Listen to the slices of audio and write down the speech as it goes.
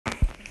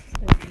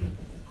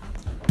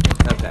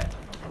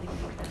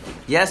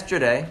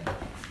Yesterday,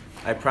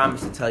 I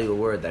promised to tell you a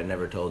word that I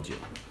never told you.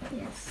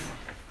 Yes.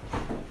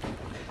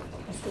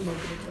 I'm still not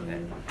going to tell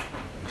you.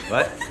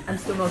 What? I'm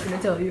still not going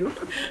to tell you.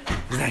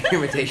 Is that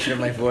your imitation of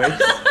my voice?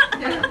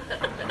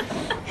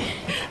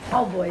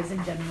 All boys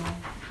in general.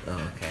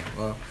 Oh, okay.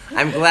 Well,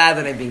 I'm glad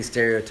that I'm being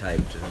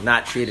stereotyped and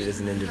not treated as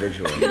an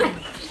individual.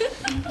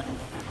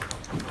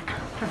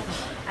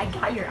 I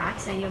got your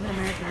accent. You have an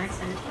American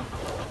accent.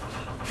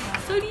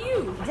 So do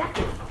you.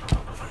 Exactly.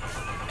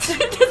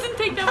 It doesn't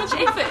take that much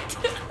effort.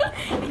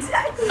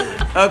 Exactly.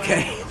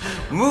 Okay,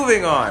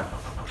 moving on.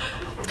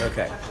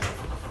 Okay.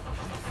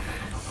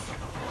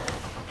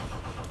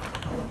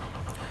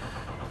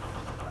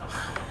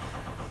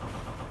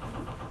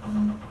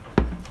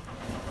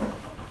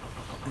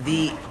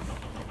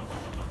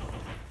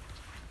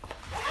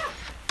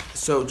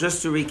 So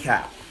just to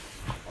recap,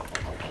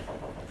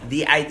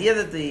 the idea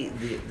that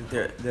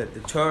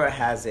the Torah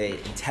has a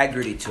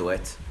integrity to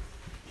it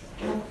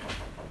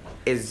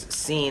is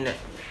seen,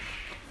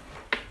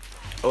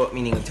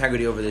 meaning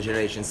integrity over the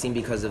generation, seen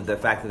because of the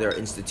fact that there are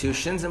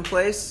institutions in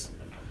place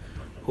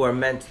who are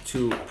meant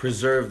to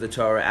preserve the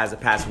Torah as it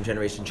passed from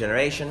generation to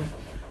generation,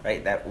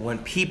 right? That when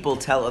people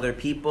tell other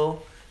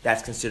people,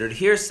 that's considered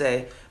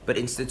hearsay, but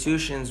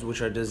institutions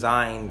which are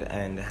designed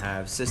and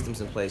have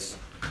systems in place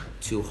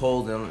to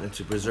hold them and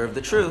to preserve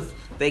the truth,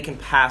 they can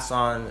pass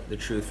on the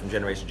truth from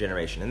generation to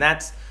generation. And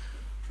that's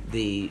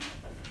the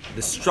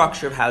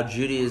structure of how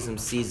Judaism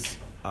sees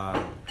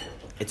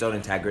its own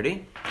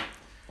integrity.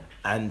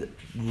 And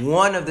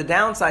one of the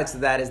downsides to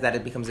that is that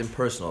it becomes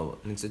impersonal.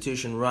 An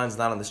institution runs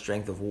not on the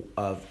strength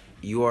of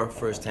your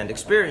first-hand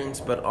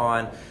experience, but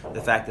on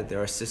the fact that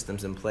there are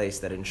systems in place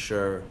that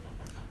ensure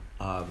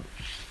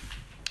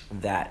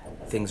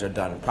that things are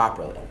done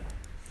properly.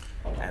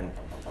 And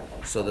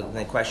so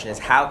the question is,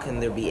 how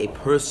can there be a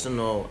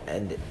personal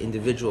and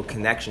individual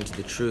connection to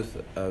the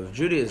truth of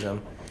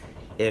Judaism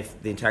if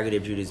the integrity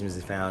of Judaism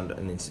is found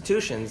in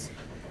institutions?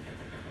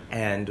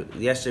 And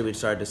yesterday we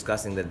started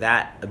discussing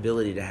that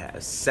ability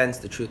to sense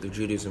the truth of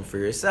Judaism for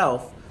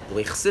yourself, the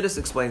way Chassidus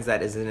explains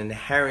that, is an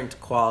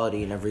inherent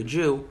quality in every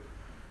Jew.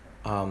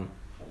 In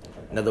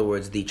other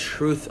words, the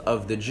truth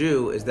of the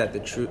Jew is that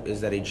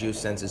a Jew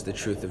senses the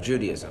truth of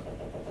Judaism.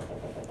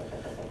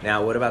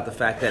 Now, what about the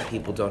fact that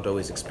people don't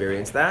always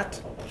experience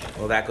that?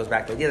 Well, that goes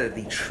back to the idea that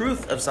the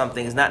truth of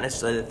something is not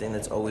necessarily the thing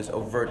that's always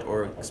overt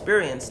or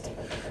experienced,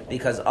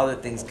 because other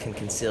things can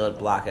conceal it,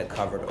 block it,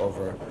 cover it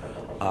over,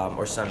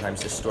 or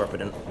sometimes distort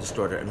it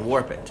and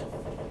warp it.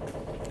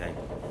 Okay.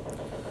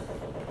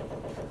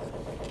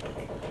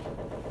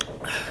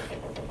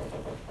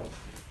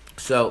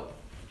 So,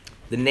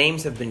 the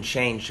names have been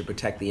changed to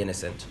protect the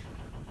innocent.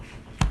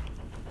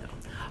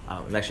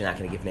 I'm actually not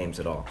going to give names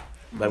at all,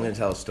 but I'm going to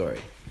tell a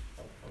story.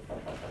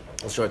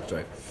 A short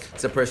story.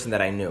 It's a person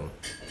that I knew.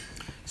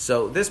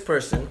 So this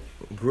person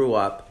grew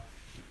up,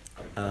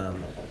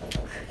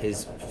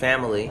 his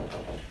family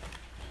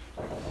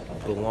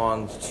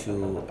belonged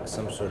to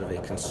some sort of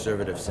a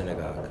conservative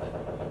synagogue.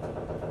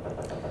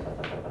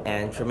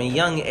 And from a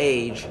young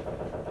age,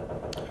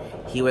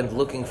 he went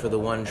looking for the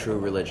one true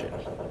religion.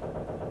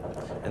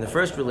 And the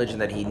first religion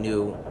that he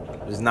knew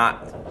does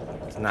not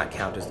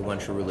count as the one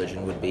true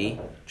religion would be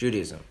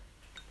Judaism.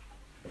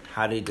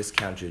 How did he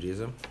discount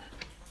Judaism?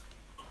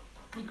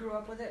 You grew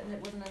up with it and it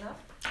wasn't enough?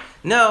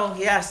 No,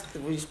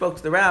 we spoke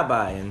to the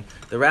rabbi, and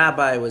the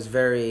rabbi was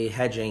very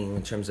hedging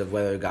in terms of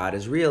whether God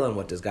is real and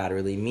what does God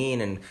really mean,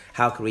 and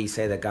how could we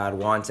say that God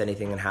wants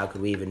anything, and how could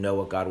we even know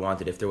what God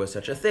wanted if there was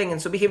such a thing. And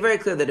so it became very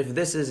clear that if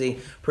this is a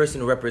person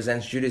who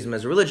represents Judaism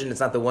as a religion, it's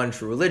not the one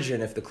true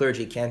religion if the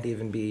clergy can't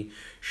even be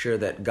sure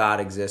that God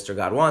exists or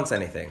God wants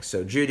anything.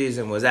 So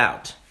Judaism was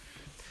out.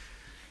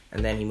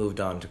 And then he moved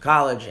on to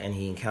college, and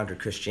he encountered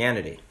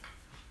Christianity.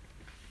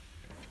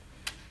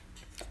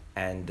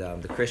 And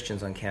the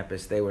Christians on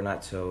campus, they were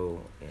not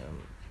so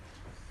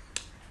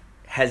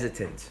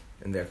hesitant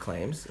in their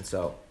claims. And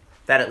so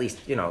that at least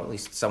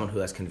someone who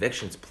has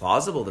convictions,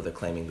 plausible that they're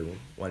claiming the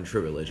one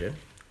true religion.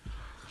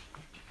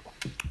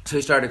 So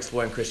he started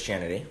exploring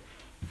Christianity.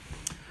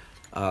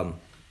 But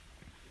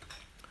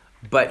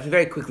he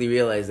very quickly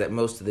realized that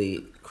most of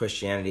the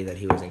Christianity that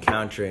he was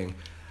encountering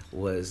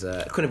was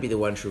couldn't be the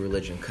one true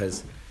religion,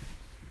 because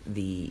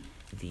the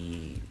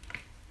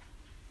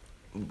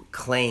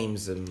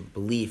claims and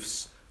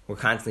beliefs were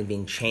constantly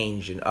being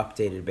changed and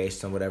updated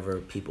based on whatever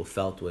people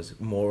felt was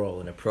moral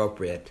and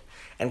appropriate.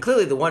 And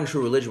clearly the one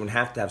true religion would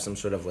have to have some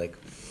sort of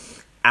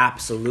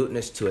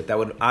absoluteness to it that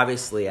would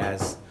obviously,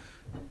 as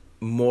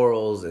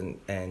morals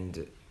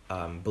and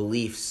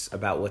beliefs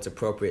about what's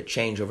appropriate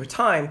change over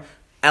time,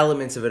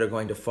 elements of it are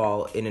going to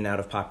fall in and out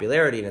of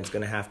popularity, and it's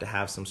going to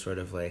have some sort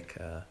of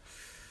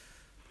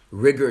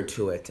rigor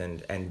to it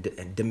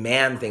and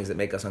demand things that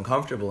make us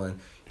uncomfortable. And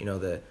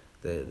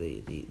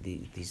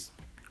these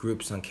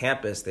groups on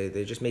campus,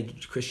 they just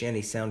made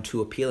Christianity sound too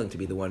appealing to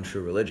be the one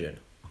true religion.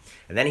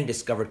 And then he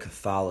discovered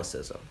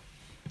Catholicism.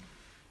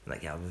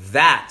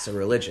 That's a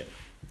religion.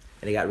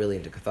 And he got really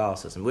into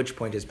Catholicism, at which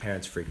point his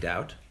parents freaked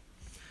out.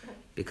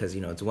 Because,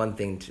 it's one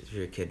thing for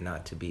your kid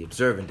not to be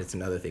observant, it's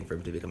another thing for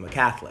him to become a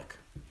Catholic.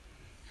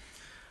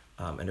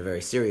 And a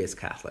very serious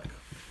Catholic.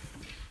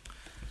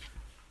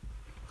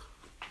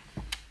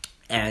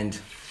 And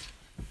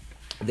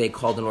they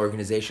called an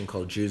organization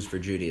called Jews for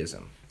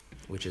Judaism,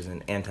 which is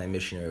an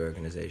anti-missionary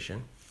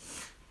organization.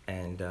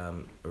 And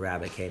a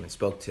rabbi came and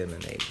spoke to him,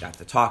 and they got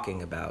to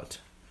talking about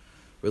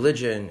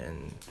religion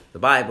and the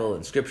Bible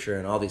and Scripture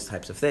and all these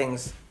types of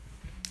things.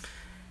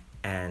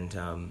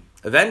 And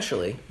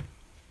eventually,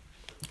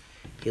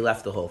 he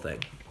left the whole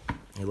thing.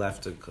 He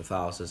left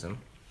Catholicism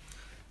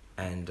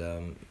and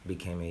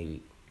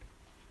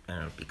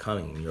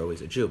you're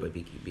always a Jew, but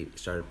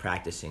started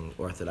practicing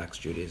Orthodox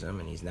Judaism,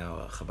 and he's now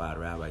a Chabad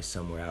rabbi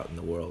somewhere out in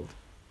the world.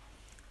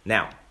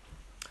 Now,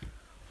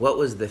 what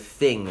was the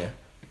thing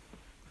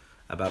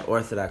about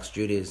Orthodox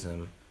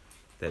Judaism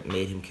that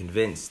made him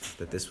convinced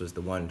that this was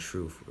the one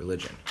true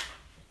religion?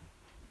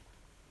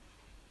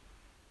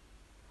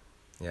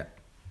 Yeah.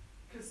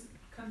 Because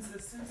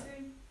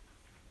consistency?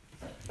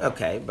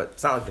 Okay, but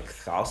it's not like the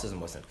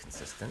Catholicism wasn't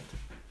consistent.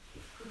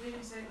 But didn't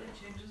you say it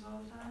changes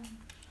all the time?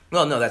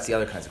 Well, no, that's the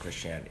other kinds of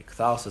Christianity.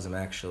 Catholicism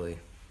actually,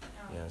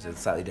 so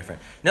it's slightly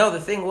different. No, the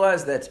thing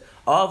was that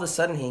all of a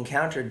sudden he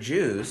encountered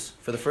Jews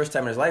for the first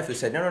time in his life who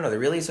said, no, there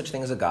really is such a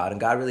thing as a God, and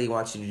God really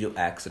wants you to do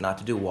X and not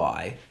to do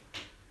Y.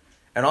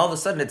 And all of a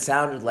sudden it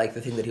sounded like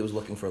the thing that he was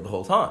looking for the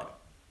whole time.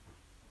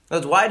 In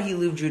other words, why did he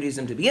leave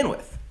Judaism to begin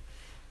with?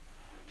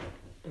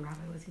 The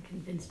rabbi wasn't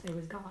convinced there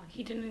was God.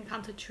 He didn't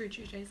encounter true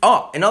Judaism.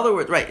 Oh, in other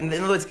words, right. In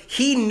other words,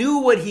 he knew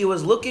what he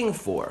was looking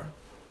for.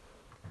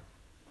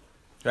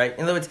 Right?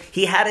 In other words,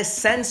 he had a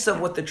sense of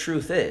what the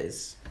truth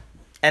is.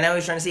 And now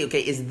he's trying to see,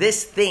 okay, is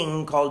this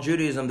thing called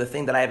Judaism the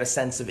thing that I have a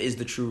sense of is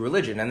the true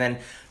religion? And then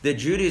the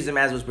Judaism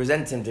as was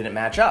presented to him didn't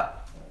match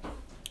up.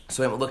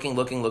 So I'm looking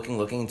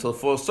until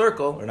full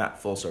circle, or not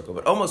full circle,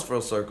 but almost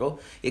full circle,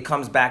 it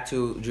comes back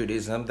to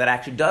Judaism that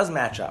actually does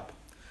match up.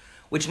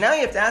 Which now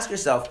you have to ask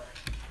yourself,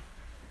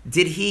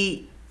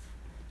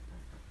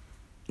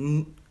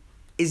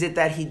 is it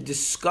that he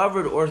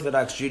discovered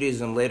Orthodox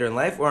Judaism later in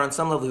life, or on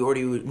some level he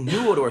already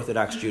knew what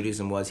Orthodox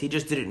Judaism was? He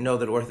just didn't know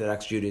that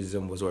Orthodox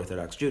Judaism was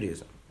Orthodox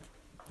Judaism.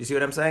 You see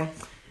what I'm saying?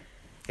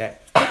 Okay.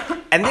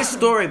 And this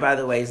story, by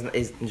the way,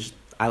 is just,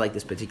 I like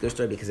this particular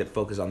story because it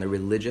focuses on the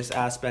religious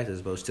aspect as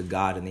opposed to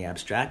God and the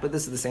abstract. But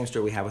this is the same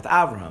story we have with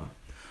Avraham.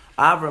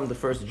 Avraham, the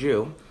first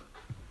Jew,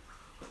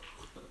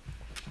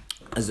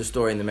 as the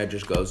story in the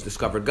Medrash goes,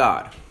 discovered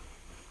God.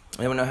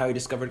 Anyone know how he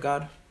discovered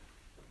God?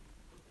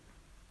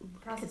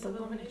 Process of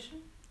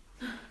elimination?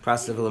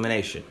 Process of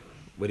elimination.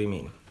 What do you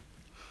mean?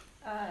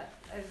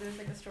 There's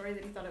like a story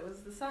that he thought it was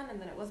the sun, and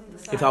then it wasn't the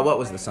sun. He thought what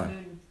was the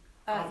sun?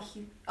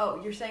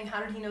 You're saying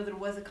how did he know there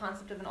was a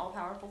concept of an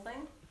all-powerful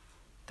thing?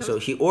 So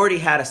he already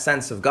had a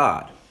sense of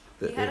God.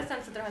 He had a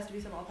sense that there has to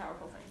be some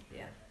all-powerful thing,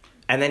 yeah.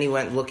 And then he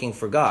went looking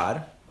for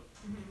God,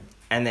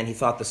 and then he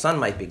thought the sun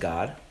might be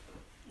God.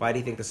 Why do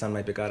you think the sun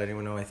might be God?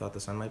 Anyone know why he thought the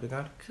sun might be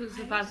God? Because it's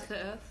about the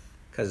earth.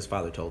 Because his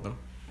father told him.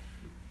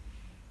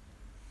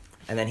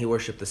 And then he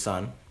worshipped the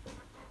sun.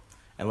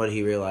 And what did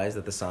he realize?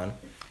 That the sun...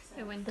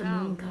 It went The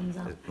down. moon comes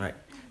up. Right.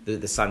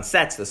 The sun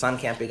sets. The sun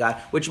can't be God.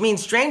 Which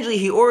means, strangely,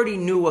 he already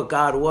knew what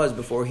God was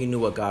before he knew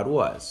what God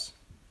was.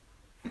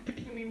 I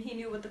mean, he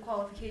knew what the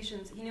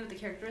qualifications, he knew what the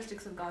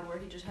characteristics of God were,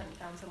 he just hadn't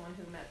found someone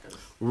who met those.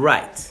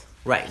 Right.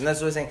 And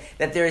that's what I'm saying.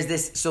 That there is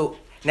this... So,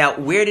 now,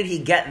 where did he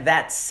get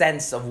that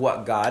sense of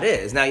what God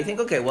is? Now, you think,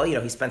 okay, well,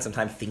 he spent some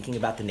time thinking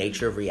about the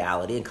nature of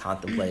reality and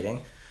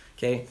contemplating.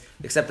 Okay?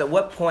 Except at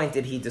what point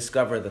did he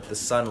discover that the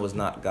sun was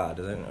not God,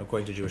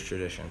 according to Jewish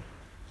tradition?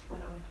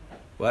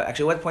 Well,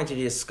 actually, what point did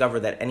he discover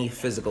that any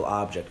physical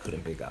object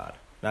couldn't be God?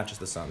 Not just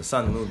the sun,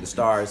 the moon, the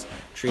stars,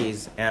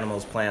 trees,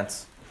 animals,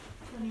 plants.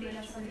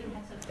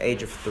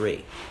 Age of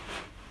 3.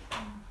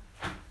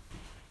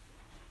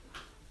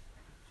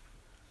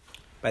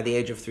 By the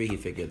age of 3, he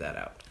figured that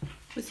out.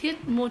 Was he a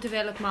more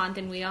developed mind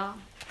than we are?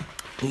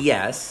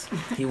 Yes,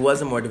 he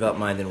was a more developed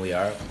mind than we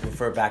are.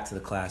 Refer back to the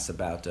class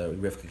about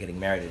Rivka getting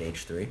married at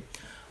age 3.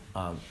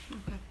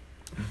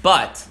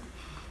 But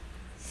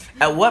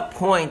at what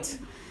point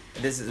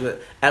did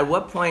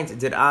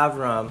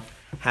Avram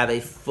have a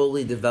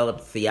fully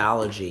developed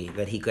theology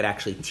that he could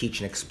actually teach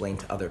and explain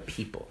to other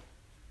people?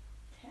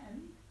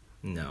 10?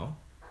 No.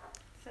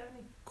 70?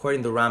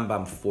 According to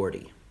Rambam,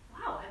 40.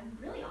 Wow, I'm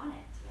really on it.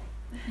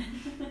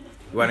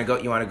 You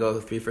want to go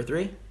 3 for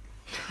 3?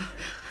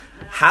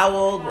 How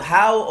old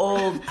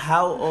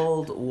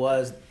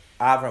was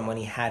Avram when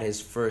he had his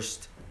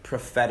first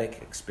prophetic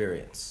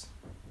experience?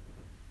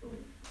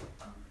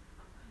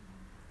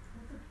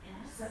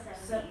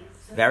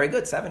 Very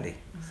good, 70.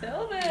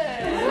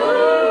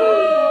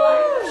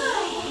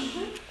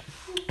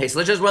 Okay, so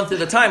let's just run through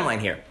the timeline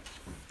here.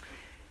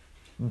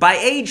 By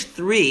age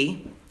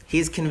 3,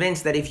 he's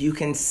convinced that if you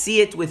can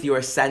see it with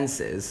your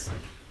senses,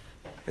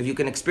 if you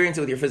can experience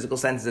it with your physical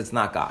senses, it's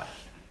not God.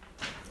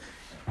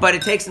 But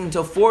it takes him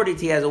until 40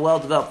 till he has a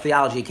well-developed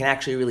theology he can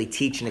actually really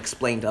teach and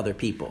explain to other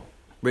people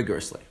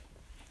rigorously.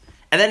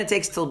 And then it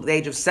takes till the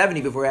age of 70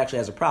 before he actually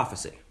has a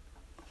prophecy.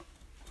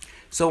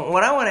 So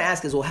what I want to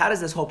ask is, well, how does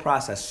this whole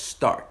process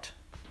start?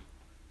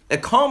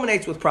 It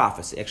culminates with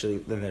prophecy. Actually,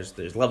 then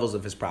there's levels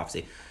of his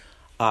prophecy.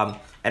 And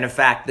in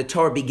fact, the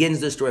Torah begins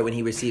the story when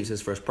he receives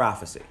his first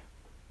prophecy.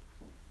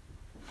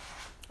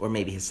 Or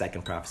maybe his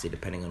second prophecy,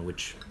 depending on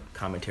which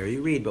commentary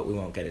you read, but we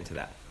won't get into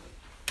that.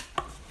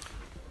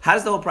 How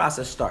does the whole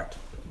process start?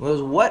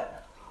 Well,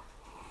 what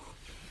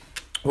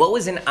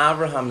was in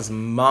Abraham's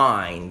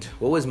mind,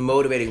 what was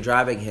motivating,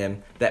 driving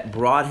him, that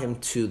brought him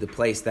to the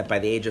place that by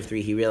the age of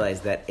 3 he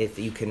realized that if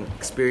you can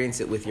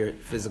experience it with your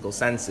physical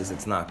senses,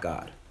 it's not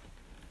God?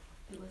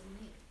 It was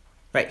innate.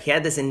 Right, he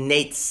had this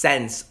innate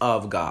sense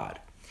of God.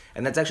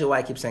 And that's actually why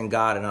I keep saying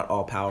God and not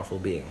all-powerful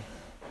being.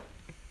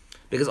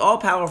 Because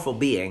all-powerful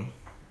being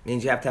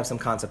means you have to have some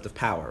concept of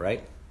power,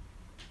 right?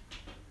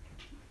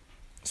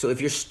 So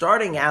if you're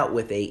starting out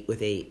with a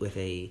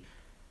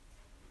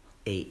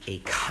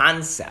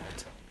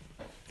concept,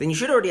 then you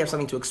should already have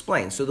something to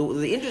explain. So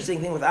the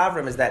interesting thing with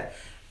Avram is that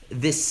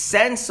this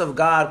sense of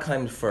God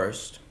comes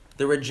first.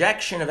 The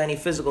rejection of any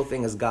physical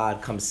thing as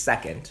God comes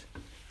second.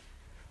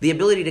 The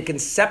ability to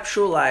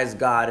conceptualize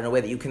God in a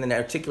way that you can then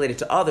articulate it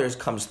to others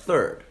comes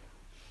third.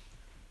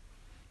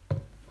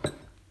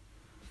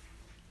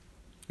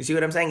 You see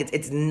what I'm saying?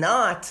 It's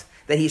not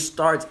that he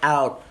starts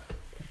out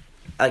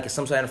like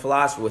some kind of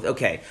philosopher with,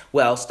 okay,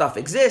 well, stuff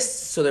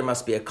exists, so there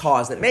must be a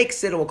cause that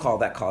makes it, and we'll call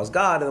that cause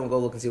God, and then we'll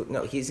go look and see.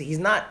 No, he's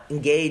not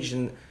engaged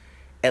in,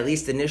 at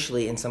least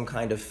initially, in some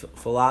kind of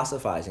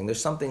philosophizing.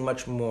 There's something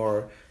much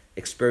more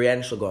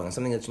experiential going on,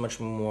 something that's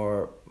much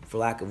more, for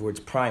lack of words,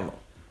 primal.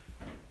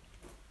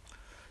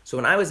 So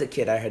when I was a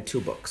kid, I had 2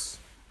 books.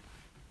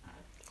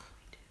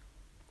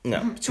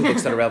 No, 2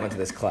 books that are relevant to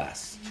this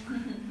class.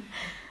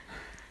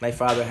 My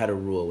father had a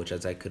rule, which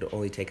was I could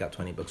only take out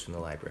 20 books from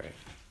the library.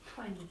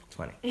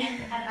 20.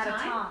 At a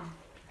time.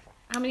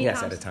 How many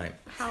Yes, times? at a time.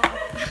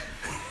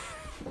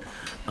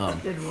 How?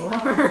 Good rule.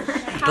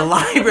 The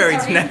library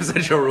didn't have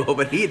such a rule,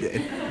 but he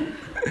did.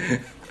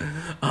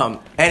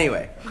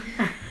 Anyway.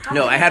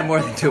 No, I had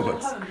more than 2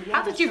 books.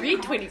 How did you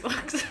read 20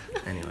 books?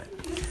 Anyway.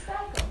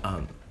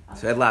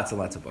 So I had lots and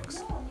lots of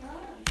books.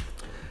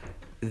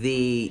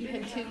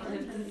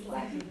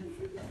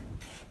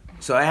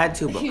 So I had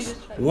 2 books.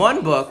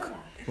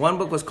 One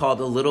book was called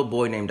A Little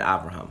Boy Named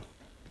Abraham.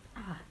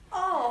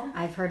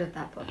 I've heard of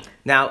that book.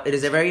 Now, it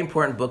is a very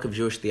important book of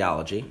Jewish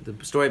theology. The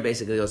story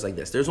basically goes like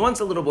this. There's once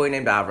a little boy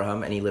named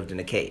Abraham, and he lived in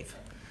a cave.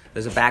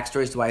 There's a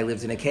backstory as to why he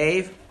lived in a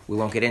cave. We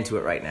won't get into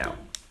it right now.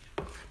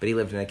 But he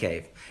lived in a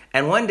cave.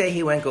 And one day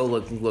he went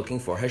looking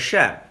for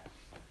Hashem.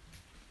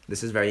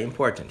 This is very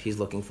important. He's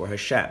looking for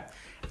Hashem.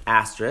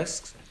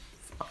 Asterisks.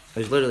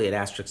 There's literally an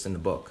asterisk in the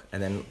book.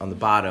 And then on the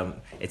bottom,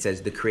 it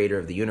says the creator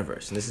of the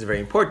universe. And this is very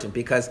important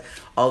because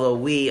although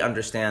we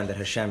understand that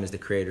Hashem is the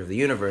creator of the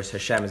universe,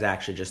 Hashem is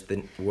actually just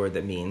the word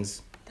that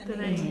means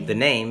the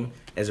name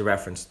is a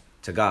reference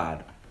to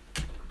God.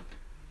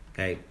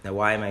 Okay. Now,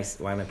 why am I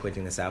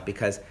pointing this out?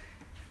 Because,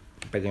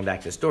 by going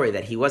back to the story,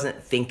 that he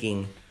wasn't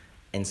thinking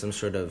in some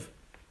sort of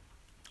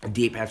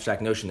deep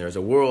abstract notion. There's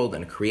a world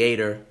and a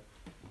creator.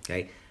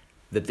 Okay.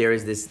 That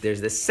there's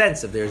this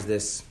sense of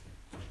there's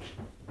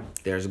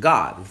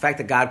God. The fact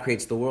that God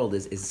creates the world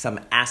is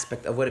some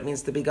aspect of what it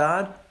means to be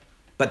God,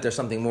 but there's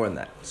something more than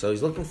that. So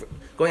he's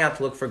going out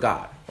to look for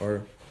God,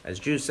 or as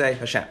Jews say,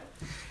 Hashem.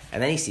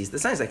 And then he sees the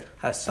sun. He's like,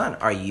 "Son,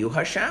 are you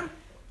Hashem?"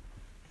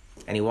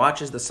 And he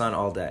watches the sun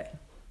all day.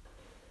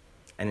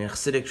 And in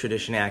Hasidic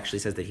tradition, it actually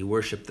says that he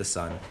worshipped the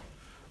sun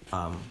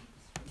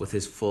with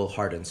his full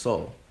heart and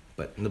soul.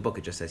 But in the book,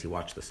 it just says he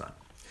watched the sun.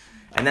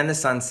 And then the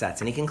sun sets,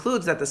 and he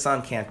concludes that the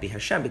sun can't be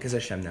Hashem because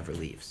Hashem never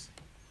leaves.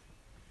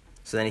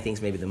 So then he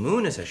thinks maybe the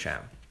moon is Hashem.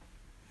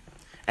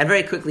 And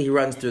very quickly he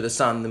runs through the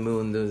sun, the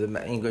moon,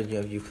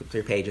 you flip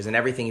through pages, and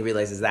everything he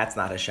realizes that's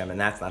not Hashem, and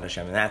that's not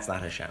Hashem, and that's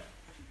not Hashem.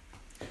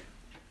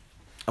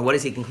 And what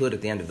does he conclude at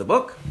the end of the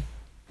book?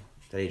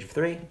 At the age of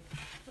 3?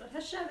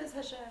 Hashem is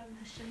Hashem.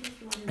 Hashem is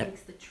the one who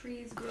makes the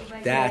trees grow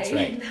by That's day.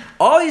 right.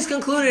 All he's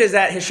concluded is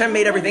that Hashem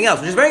made everything else,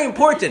 which is very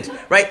important,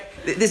 right?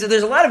 There's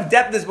a lot of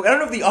depth in this book. I don't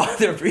know if the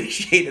author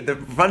appreciated the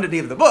profundity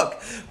of the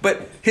book,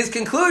 but his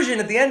conclusion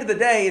at the end of the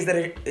day is that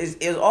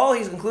is all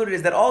he's concluded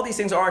is that all these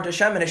things aren't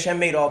Hashem, and Hashem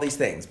made all these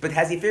things. But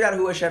has he figured out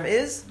who Hashem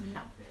is?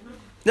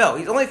 No,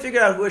 he's only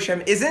figured out who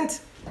Hashem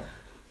isn't,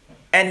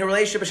 and the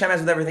relationship Hashem has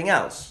with everything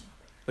else.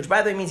 Which,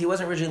 by the way, means he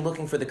wasn't originally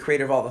looking for the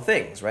creator of all the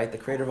things, right? The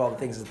creator of all the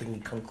things is the thing he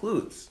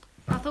concludes.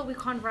 I thought we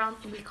can't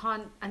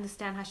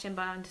understand Hashem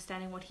by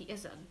understanding what he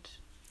isn't.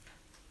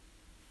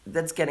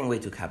 That's getting way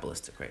too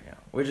Kabbalistic right now.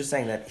 We're just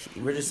saying that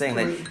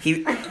he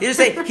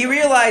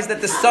realized that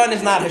the sun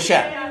is not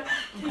Hashem.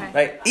 Okay.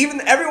 Right?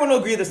 Everyone will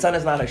agree the sun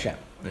is not Hashem.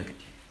 Okay.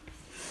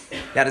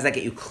 Now, does that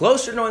get you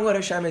closer to knowing what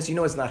Hashem is? You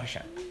know it's not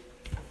Hashem.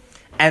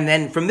 And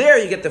then from there,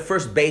 you get the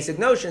first basic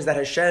notions that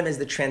Hashem is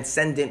the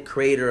transcendent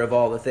creator of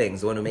all the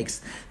things, the one who makes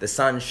the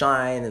sun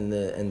shine and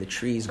the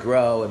trees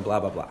grow and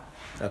blah, blah, blah.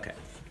 Okay.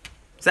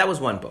 So that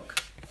was one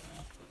book.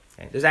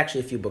 Okay. There's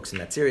actually a few books in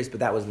that series, but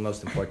that was the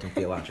most important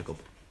theological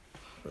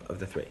book of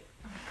the 3.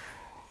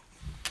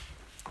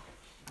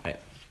 Right.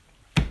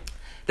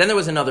 Then there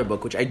was another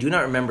book, which I do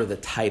not remember the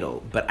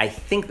title, but I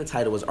think the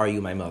title was Are You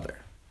My Mother?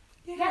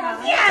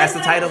 That's the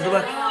title of the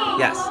book?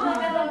 Yes.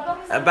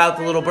 About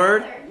the little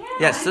bird?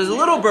 Yes, there's a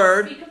little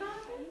bird.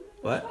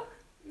 What?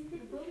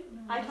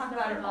 I talk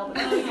about it all the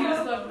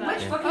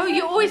time. Oh,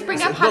 you always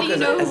bring up how do you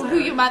know who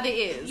your mother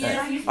is.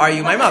 Are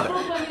You My Mother?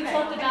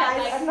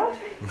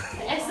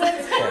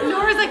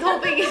 Nora's like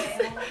hoping.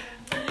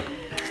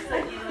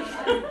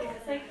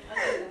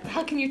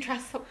 How can you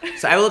trust someone?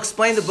 So I will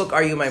explain the book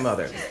Are You My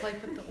Mother?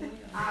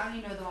 I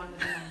only know the one with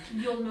the name.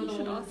 You'll know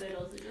the one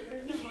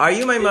that Are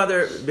You My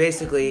Mother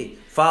basically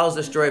follows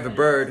the story of a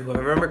bird who, if I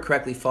remember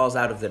correctly, falls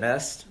out of the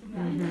nest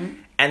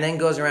and then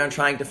goes around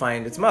trying to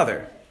find its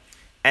mother.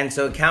 And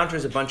so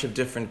encounters a bunch of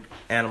different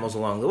animals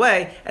along the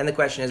way, and the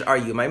question is, are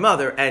you my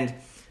mother? And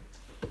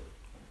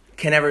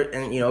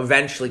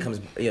eventually comes,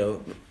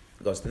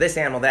 goes to this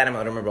animal, that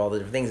animal, I don't remember all the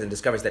different things, and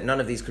discovers that none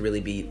of these could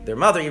really be their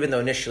mother, even though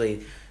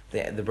initially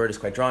the bird is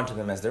quite drawn to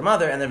them as their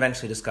mother, and then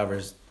eventually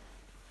discovers,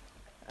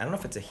 I don't know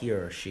if it's a he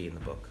or a she in the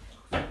book.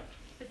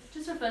 It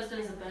just refers to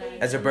it as a bird.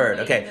 As a bird,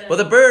 okay. Well,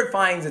 the bird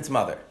finds its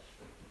mother.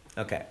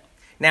 Okay.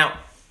 Now,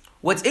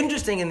 what's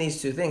interesting in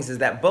these two things is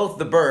that both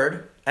the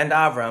bird and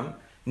Avram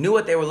knew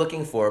what they were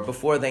looking for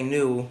before they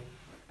knew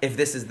if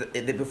this is the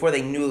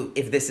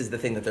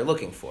thing that they're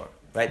looking for,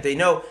 right? They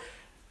know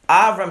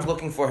Avram's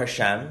looking for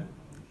Hashem,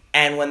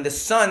 and when the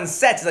sun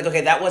sets, he's like,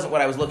 okay, that wasn't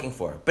what I was looking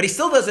for. But he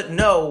still doesn't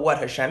know what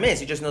Hashem is.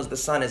 He just knows the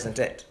sun isn't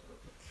it.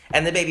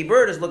 And the baby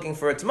bird is looking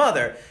for its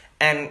mother,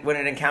 and when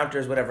it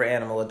encounters whatever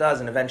animal it does,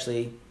 and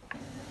eventually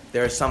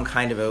there is some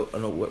kind of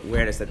an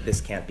awareness that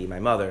this can't be my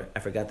mother. I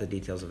forgot the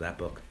details of that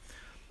book.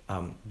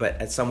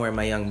 But at somewhere in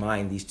my young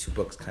mind, these two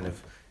books kind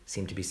of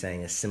seem to be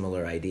saying a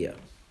similar idea.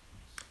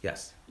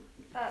 Yes?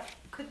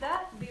 Could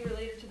that be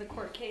related to the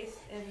court case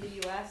in the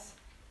U.S.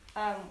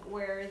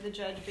 Where the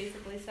judge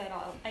basically said,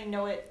 I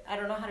know it, I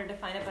don't know how to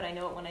define it, but I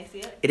know it when I see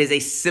it? It is a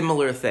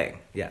similar thing,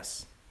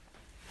 yes.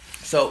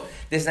 So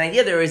there's an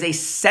idea, there is a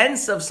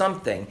sense of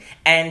something,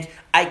 and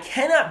I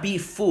cannot be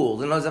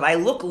fooled. In other words, if I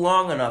look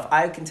long enough,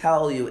 I can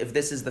tell you if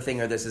this is the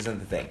thing or this isn't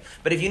the thing.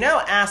 But if you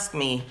now ask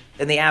me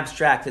in the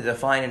abstract to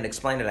define and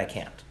explain it, I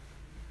can't.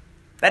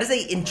 That is an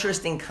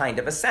interesting kind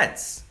of a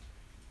sense.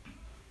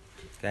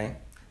 Okay?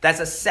 That's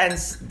a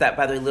sense that,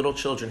 by the way, little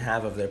children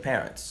have of their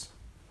parents.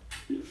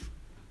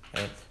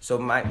 Okay? So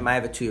I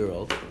have a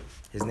 2-year-old.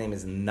 His name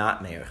is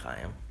not Meir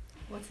Chaim.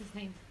 What's his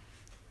name?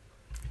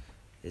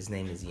 His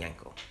name is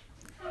Yankel.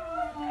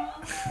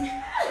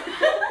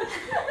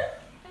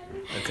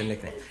 That's a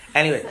nickname.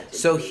 Anyway,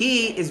 so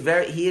he is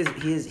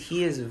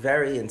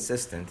very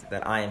insistent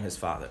that I am his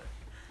father.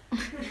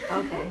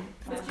 Okay.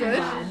 That's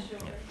good.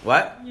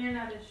 What? You're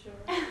not as sure.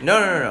 No.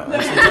 No.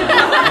 This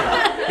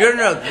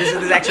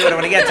is actually what I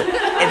want to get to.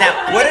 And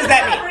now, what does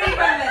that mean?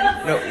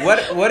 No.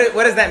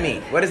 What does that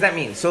mean? What does that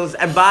mean? So let's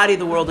embody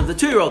the world of the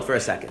 2-year-old for a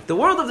second. The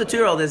world of the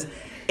 2-year-old is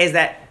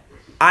that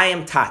I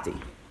am Tati.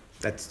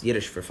 That's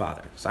Yiddish for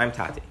father. So I'm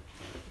Tati.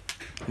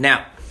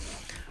 Now,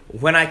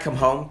 when I come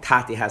home,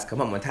 Tati has come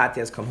home. When Tati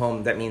has come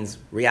home, that means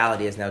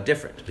reality is now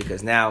different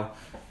because now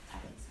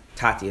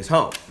Tati is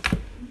home.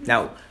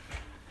 Now,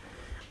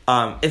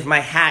 if my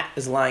hat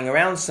is lying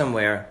around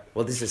somewhere,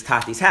 well, this is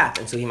Tati's hat,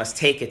 and so he must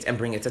take it and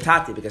bring it to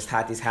Tati because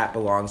Tati's hat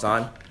belongs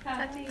on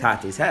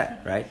Tati's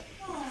head, right?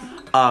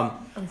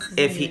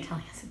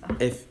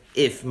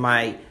 If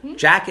my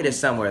jacket is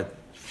somewhere,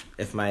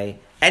 if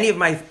any of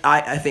my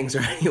things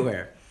are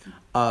anywhere,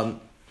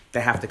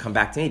 they have to come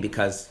back to me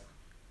because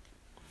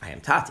I am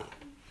Tati,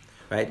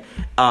 right?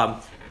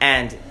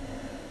 And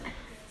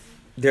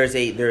there's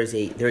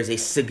a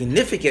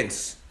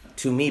significance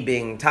to me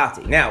being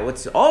Tati. Now,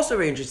 what's also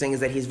very interesting is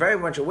that he's very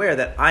much aware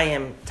that I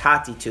am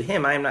Tati to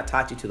him. I am not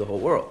Tati to the whole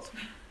world.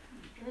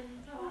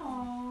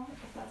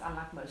 That's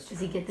unlike most.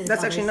 Does he get this?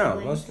 That's actually no.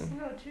 Most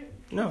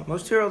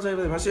 2-year-olds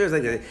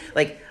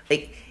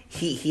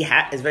he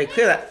is very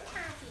clear that.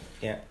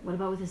 Yeah. What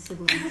about with his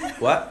siblings?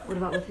 What? What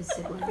about with his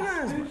siblings?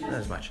 Not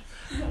as much.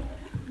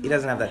 He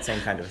doesn't have that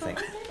same kind of thing.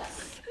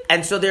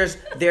 And so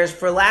there's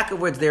for lack of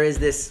words, there is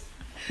this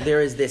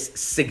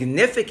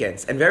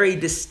significance and very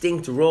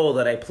distinct role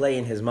that I play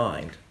in his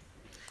mind.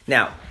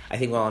 Now, I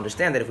think we'll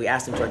understand that if we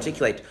ask him to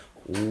articulate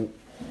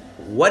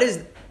what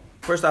is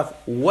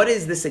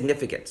the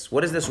significance?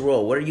 What is this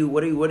role? What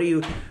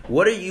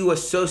are you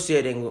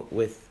associating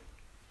with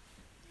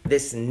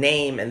this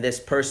name and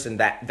this person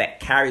that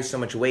carries so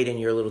much weight in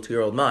your little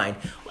 2-year-old mind?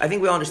 I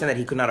think we all understand that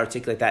he could not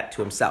articulate that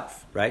to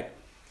himself, right?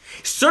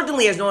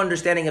 Certainly has no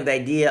understanding of the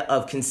idea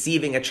of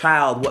conceiving a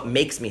child, what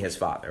makes me his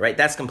father, right?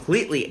 That's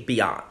completely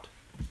beyond.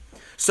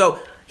 So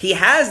he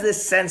has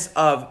this sense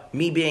of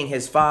me being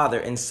his father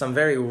in some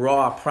very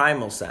raw,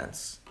 primal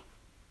sense.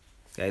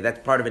 Okay, that's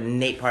part of an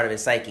innate part of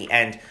his psyche,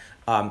 and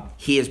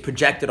he is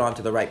projected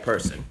onto the right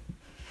person.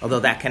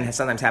 Although that can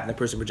sometimes happen, the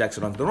person projects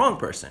it onto the wrong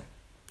person,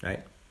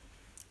 right?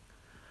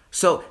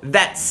 So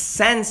that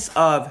sense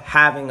of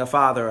having a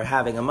father or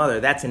having a mother,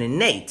 that's an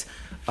innate.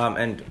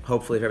 And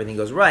hopefully, if everything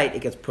goes right,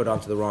 it gets put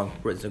onto the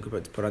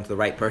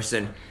right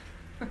person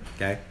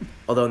Okay?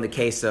 Although in the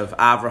case of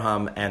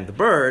Avraham and the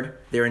bird,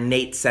 their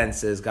innate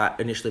senses got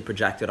initially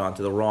projected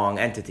onto the wrong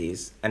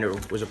entities, and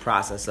it was a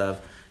process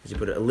of, as you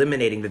put it,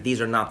 eliminating that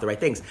these are not the right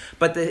things.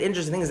 But the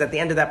interesting thing is, at the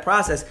end of that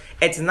process,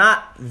 it's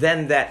not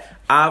then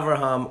that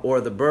Avraham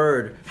or the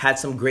bird had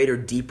some greater,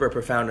 deeper,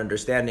 profound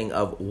understanding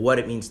of what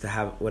it means to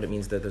have, what it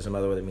means that there's a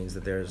mother, what it means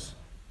that there's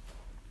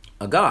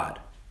a God.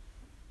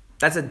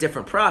 That's a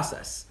different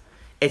process.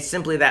 It's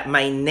simply that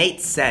my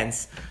innate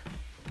sense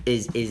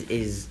is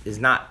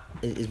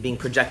being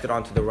projected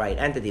onto the right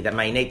entity. That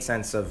my innate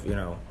sense of,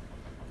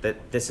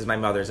 that this is my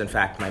mother is in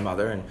fact my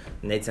mother, and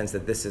innate sense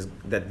that this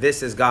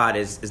is God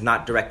is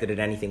not directed at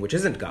anything which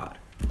isn't God.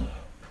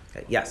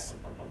 Okay, yes.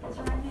 This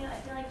reminds me, I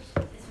feel like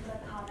this was a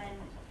common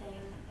thing.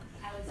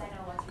 I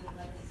know lots of people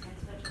have this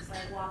experience, but just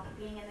like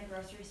being in the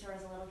grocery store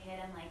as a little kid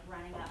and like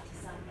running up to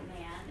some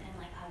man and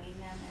like hugging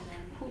them and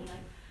then being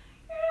like,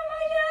 "You're not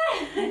my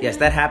dad." Yes,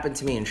 that happened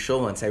to me in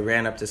shul once. I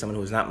ran up to someone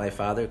who was not my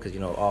father, because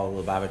all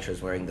the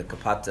Lubavitchers wearing the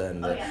kapata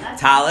and the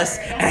talis,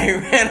 and I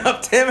ran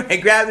up to him, I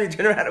grabbed him,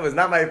 turned around, it was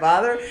not my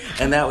father,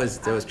 and that was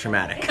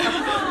traumatic.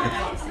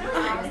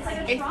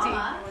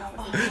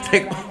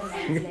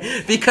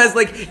 Because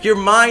your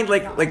mind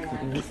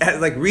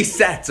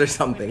resets or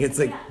something. It's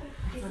like,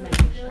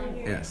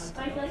 yes.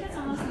 So I feel like that's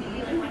almost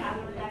maybe like what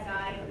happened with that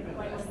guy,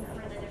 like looking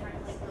for the different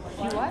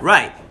religions.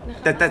 Right.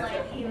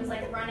 He was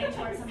running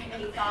towards something that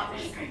he thought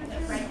was the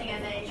right thing,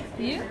 and then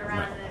he turned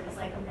around and it was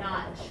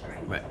not.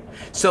 Right.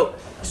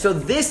 So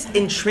this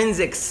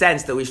intrinsic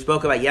sense that we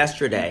spoke about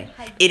yesterday,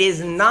 it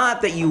is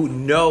not that you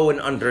know and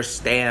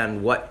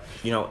understand what,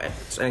 any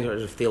sort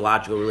of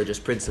theological, religious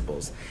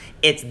principles.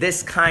 It's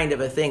this kind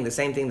of a thing, the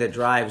same thing that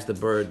drives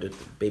the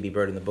baby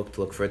bird in the book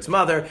to look for its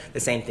mother, the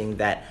same thing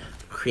that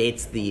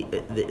creates the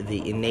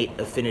innate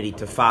affinity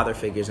to father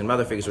figures and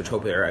mother figures, which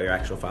hopefully are your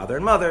actual father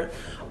and mother,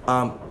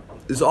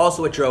 is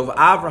also what drove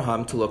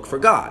Avraham to look for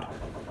God.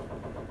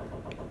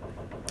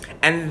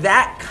 And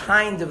that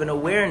kind of an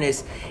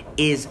awareness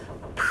is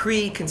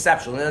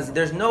preconceptual.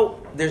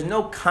 There's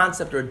no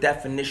concept or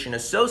definition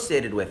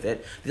associated with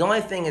it. The only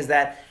thing is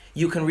that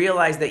you can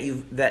realize that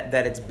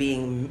that it's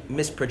being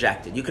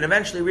misprojected. You can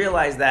eventually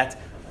realize that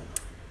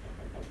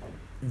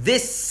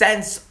this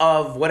sense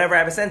of whatever I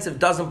have a sense of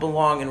doesn't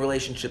belong in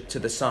relationship to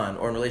the son,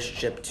 or in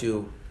relationship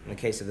to, in the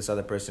case of this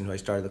other person who I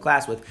started the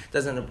class with,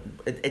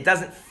 it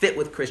doesn't fit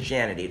with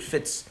Christianity. It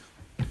fits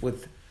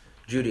with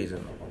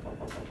Judaism.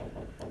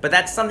 But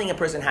that's something a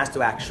person has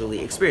to actually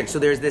experience. So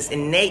there's this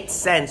innate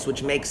sense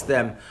which makes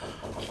them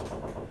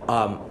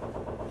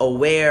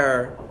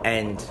aware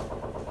and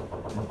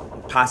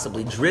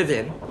possibly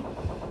driven.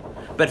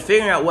 But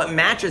figuring out what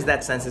matches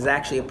that sense is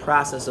actually a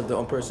process of their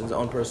own person's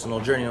own personal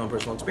journey, own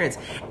personal experience.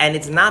 And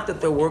it's not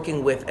that they're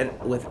working with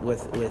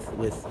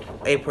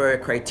a priori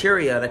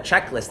criteria and a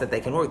checklist that they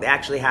can work. They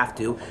actually have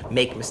to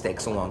make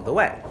mistakes along the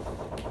way.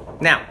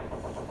 Now,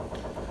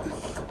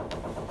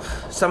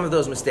 some of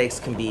those mistakes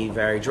can be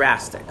very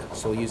drastic.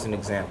 So we'll use an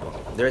example.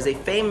 There is a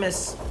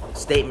famous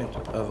statement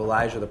of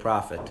Elijah the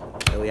prophet,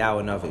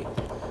 Eliyahu Navi,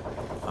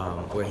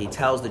 where he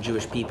tells the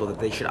Jewish people that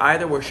they should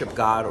either worship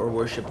God or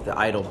worship the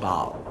idol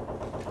Baal.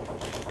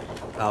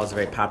 Baal was a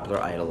very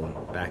popular idol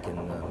back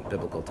in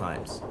biblical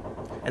times.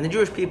 And the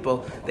Jewish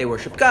people, they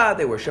worshiped God,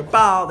 they worshiped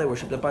Baal, they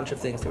worshiped a bunch of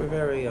things. They were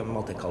very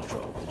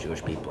multicultural, the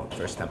Jewish people,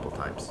 First Temple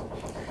times.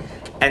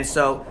 And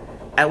so,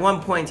 at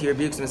one point, he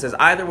rebukes them and says,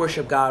 either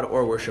worship God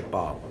or worship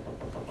Baal.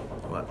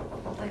 What?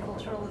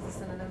 Multicultural is a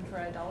synonym for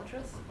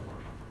idolatrous?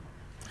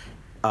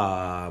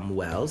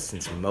 Well,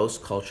 since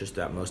most cultures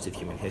throughout most of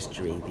human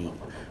history, the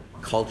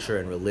culture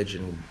and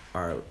religion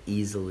are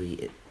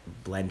easily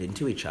blend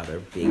into each other,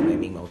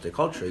 being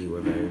multicultural, you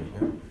were very...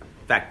 In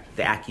fact,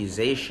 the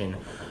accusation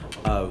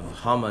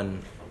of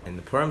Haman in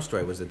the Purim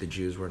story was that the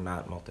Jews were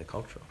not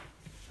multicultural.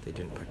 They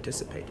didn't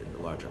participate in the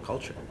larger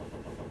culture.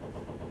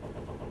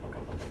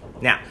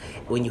 Now,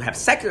 when you have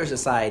secular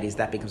societies,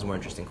 that becomes a more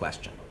interesting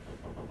question.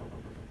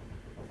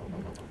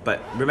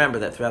 But remember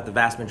that throughout the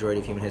vast majority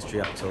of human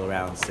history, up until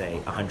around, say,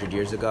 100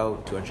 years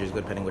ago, 200 years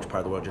ago, depending which part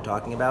of the world you're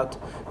talking about,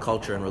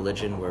 culture and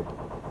religion were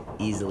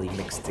easily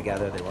mixed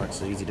together. They weren't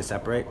so easy to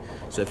separate.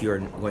 So if you're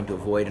going to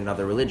avoid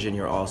another religion,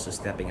 you're also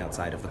stepping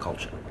outside of the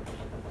culture.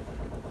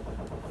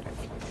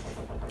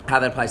 How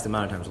that applies to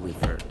modern times will leave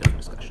for a different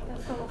discussion.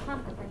 That's the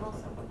Hanukkah thing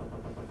also.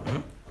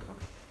 Mm-hmm.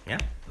 Yeah.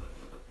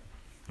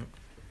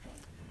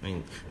 I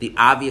mean, the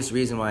obvious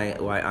reason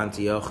why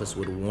Antiochus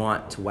would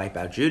want to wipe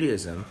out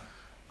Judaism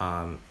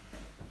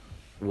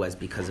was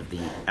because of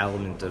the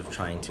element of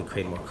trying to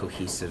create a more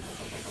cohesive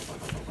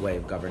way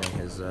of governing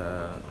his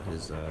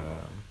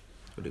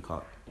what do you call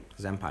it?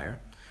 His empire.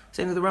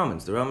 Same with the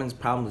Romans. The Romans'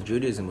 problem with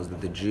Judaism was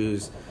that the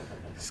Jews'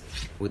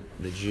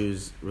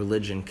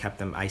 religion kept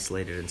them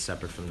isolated and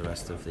separate from the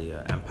rest of the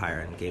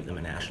empire and gave them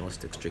a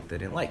nationalistic streak they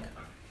didn't like.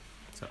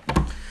 So,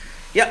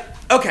 yeah,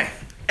 okay.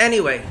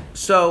 Anyway,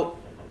 so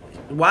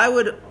why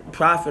would a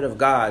prophet of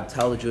God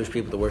tell the Jewish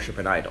people to worship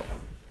an idol?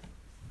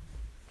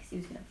 Because he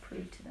was going to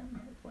prove to them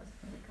that it wasn't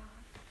really God.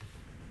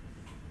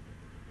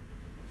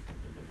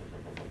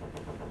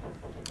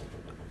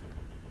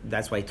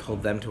 That's why he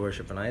told them to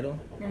worship an idol?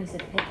 No, he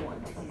said pick one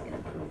because he's going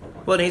to prove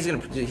it. Well, he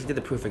did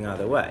the proofing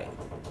either way.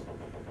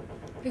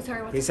 Hey,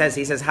 sorry, what's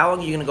He says, how long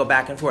are you going to go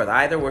back and forth?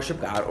 Either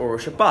worship God or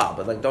worship Baal,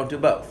 but like don't do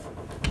both.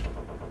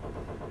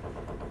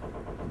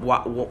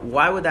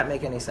 Why would that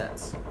make any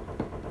sense?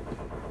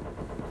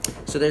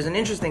 So there's an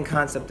interesting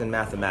concept in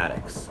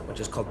mathematics, which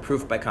is called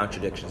proof by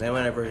contradiction. Has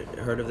anyone ever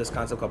heard of this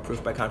concept called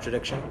proof by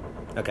contradiction?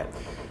 Okay.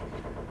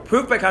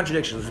 Proof by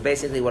contradiction, which is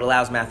basically what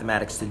allows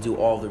mathematics to do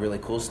all the really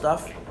cool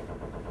stuff,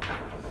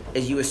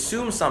 is you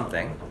assume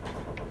something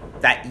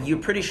that you're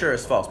pretty sure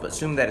is false, but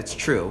assume that it's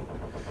true,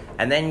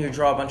 and then you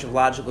draw a bunch of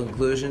logical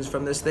conclusions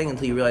from this thing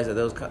until you realize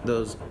that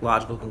those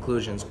logical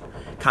conclusions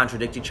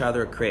contradict each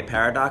other or create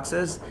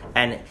paradoxes,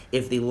 and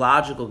if the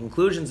logical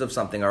conclusions of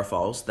something are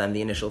false, then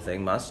the initial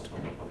thing must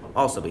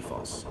also be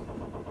false.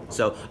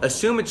 So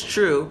assume it's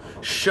true,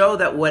 show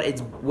that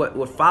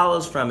what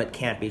follows from it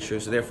can't be true,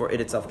 so therefore it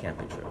itself can't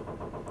be true.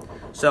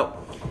 So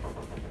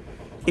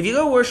if you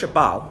go worship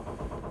Baal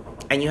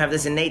and you have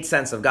this innate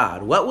sense of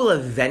God, what will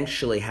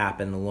eventually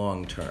happen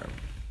long term?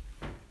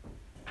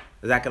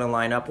 Is that going to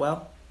line up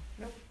well?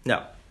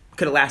 No.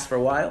 Could it last for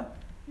a while?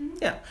 Mm-hmm.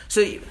 Yeah.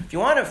 So if you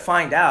want to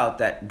find out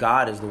that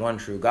God is the one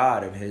true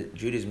God and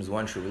Judaism is the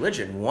one true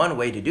religion, one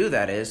way to do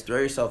that is throw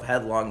yourself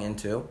headlong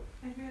into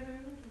Every other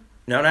religion.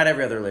 No, not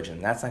every other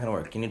religion. That's not going to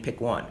work. You need to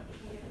pick one.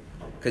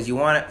 Because you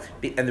want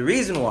to... And the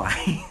reason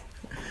why...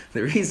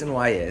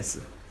 is...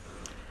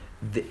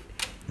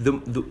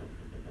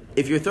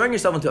 if you're throwing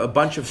yourself into a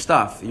bunch of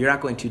stuff, you're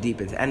not going too deep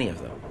into any of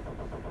them.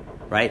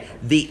 Right?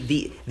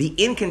 The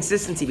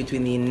inconsistency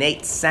between the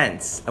innate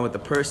sense and what the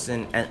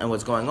person... And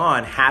what's going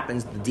on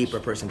happens the deeper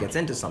a person gets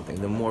into something,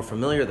 the more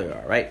familiar they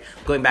are, right?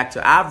 Going back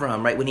to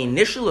Avraham, right? When he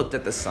initially looked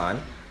at the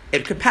sun,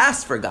 it could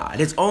pass for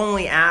God. It's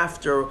only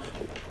after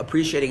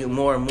appreciating it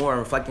more and more and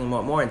reflecting more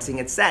and more and seeing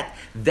it set,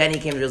 then he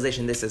came to the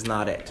realization this is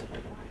not it.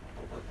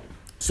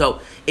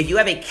 So if you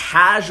have a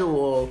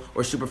casual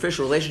or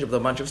superficial relationship with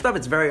a bunch of stuff,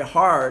 it's very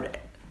hard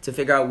to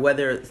figure out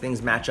whether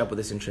things match up with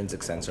this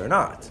intrinsic sense or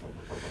not.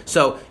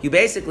 So you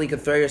basically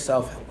could throw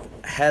yourself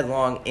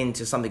headlong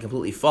into something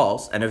completely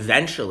false, and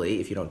eventually,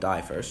 if you don't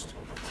die first,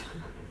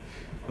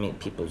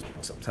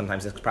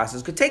 sometimes this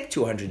process could take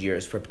 200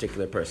 years for a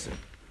particular person.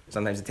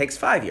 Sometimes it takes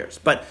 5 years.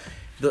 But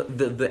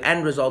the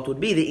end result would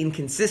be the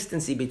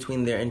inconsistency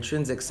between their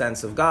intrinsic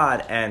sense of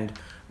God and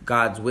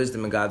God's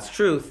wisdom and God's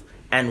truth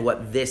and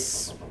what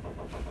this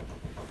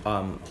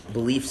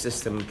belief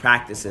system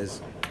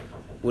practices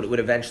would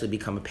eventually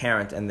become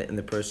apparent, and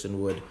the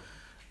person would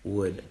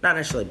not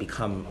necessarily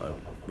become a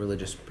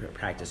religious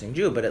practicing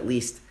Jew, but at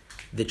least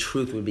the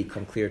truth would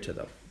become clear to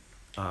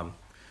them.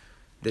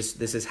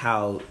 This is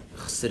how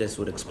Chassidus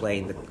would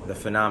explain the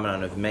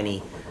phenomenon of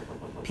many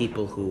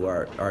people who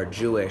are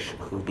Jewish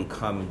who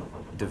become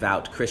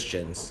devout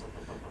Christians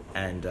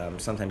and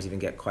sometimes even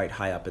get quite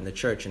high up in the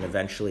church and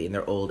eventually in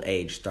their old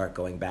age start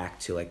going back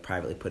to like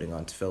privately putting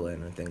on tefillin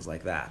and things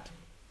like that.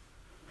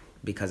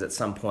 Because at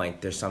some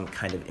point there's some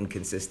kind of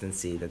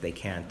inconsistency that they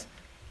can't,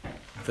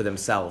 for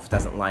themselves,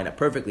 doesn't line up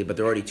perfectly, but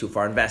they're already too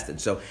far invested.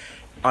 So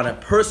on a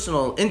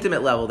personal,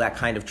 intimate level, that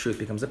kind of truth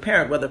becomes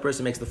apparent. Whether the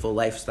person makes the full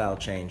lifestyle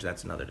change,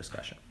 that's another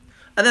discussion.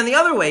 And then the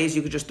other way is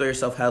you could just throw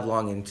yourself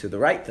headlong into the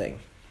right thing.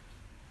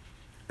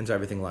 And so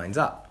everything lines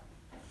up.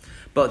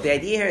 But the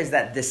idea here is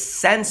that the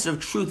sense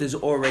of truth is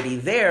already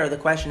there. The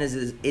question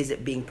is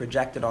it being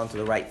projected onto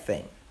the right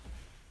thing?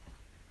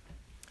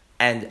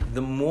 And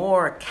the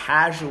more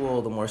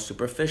casual, the more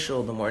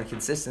superficial, the more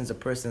inconsistent a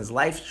person's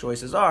life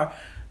choices are,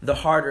 the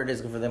harder it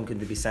is for them to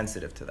be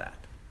sensitive to that.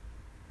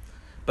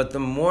 But the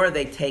more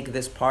they take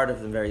this part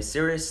of them very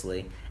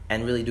seriously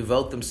and really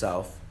devote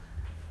themselves,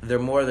 the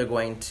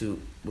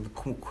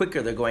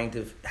quicker they're going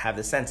to have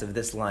the sense of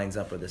this lines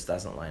up or this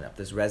doesn't line up,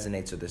 this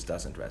resonates or this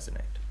doesn't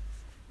resonate.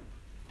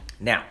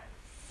 Now,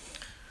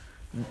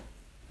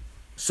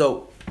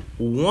 so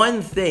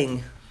one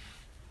thing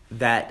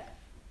that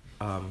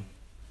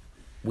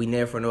we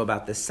therefore know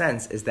about this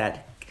sense is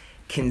that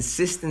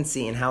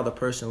consistency in how the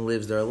person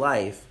lives their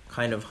life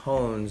kind of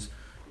hones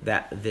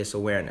this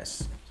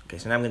awareness. Okay,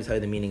 so now I'm going to tell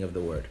you the meaning of the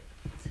word,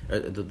 or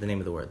the name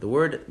of the word. The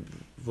word,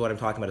 what I'm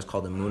talking about, is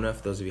called emunah.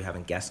 For those of you who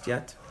haven't guessed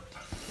yet,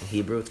 in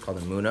Hebrew, it's called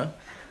emunah.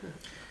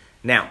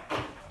 Now,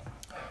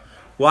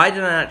 why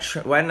didn't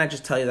I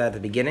just tell you that at the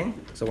beginning?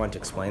 Because I wanted to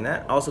explain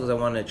that. Also, because I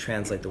wanted to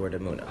translate the word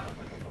emunah.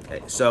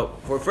 Okay, so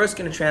we're first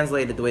going to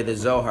translate it the way the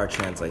Zohar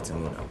translates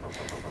emunah.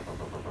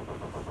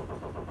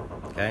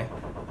 Okay?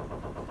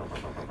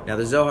 Now,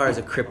 the Zohar is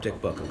a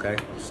cryptic book, okay?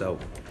 So,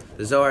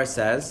 the Zohar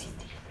says,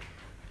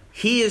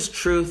 he is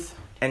truth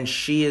and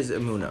she is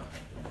emunah.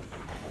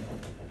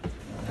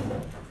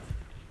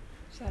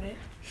 Is that it?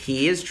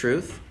 He is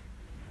truth.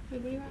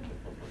 Wait, what do you want?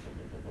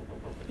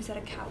 Is that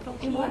a capital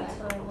T What? or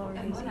a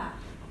lowercase?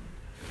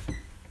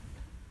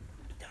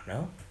 Don't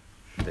know.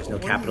 There's no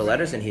capital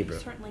letters in Hebrew.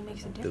 It certainly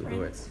makes a The difference.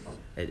 words.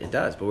 It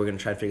does, but we're going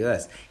to try to figure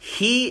this.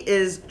 He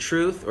is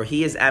truth, or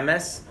he is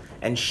emes,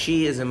 and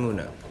she is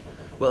emunah.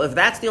 Well, if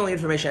that's the only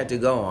information I have to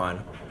go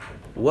on,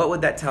 what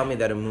would that tell me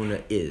that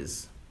emunah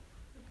is?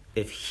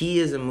 if he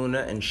is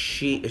Emunah and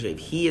if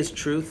he is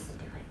truth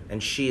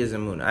and she is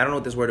Emunah. I don't know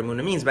what this word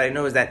Emunah means, but I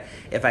know is that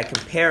if I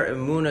compare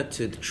Emunah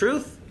to the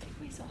truth,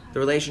 the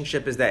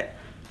relationship is that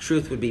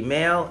truth would be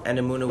male and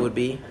Emunah would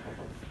be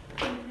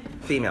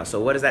female. So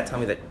what does that tell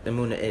me that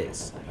Emunah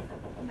is?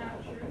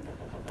 Not true.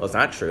 Well, it's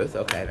not truth.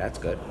 Okay, that's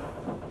good.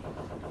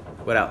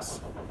 What else?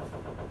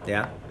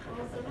 Yeah?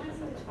 Well, sometimes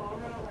in the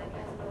Torah, like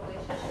as a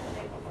relationship,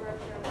 they refer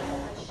to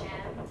like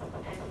Hashem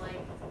and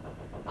like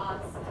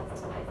us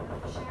as the wife of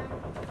Hashem.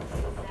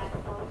 Is that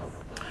false?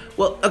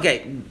 Well,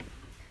 okay,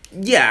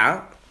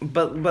 yeah,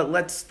 but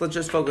let's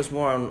just focus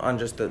more on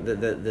just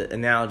the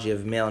analogy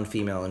of male and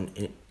female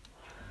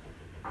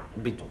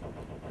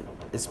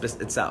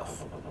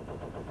itself.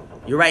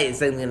 You're right. It's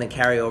then going to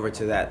carry over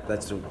to that.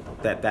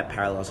 That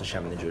parallels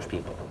Hashem and the Jewish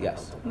people.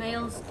 Yes.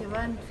 Males give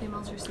and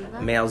females receive.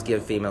 Males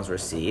give, females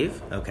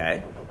receive.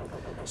 Okay.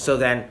 So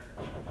then,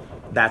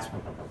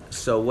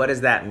 so what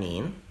does that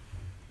mean?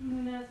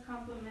 Emunah is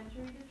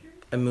complementary to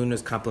truth. Emunah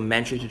is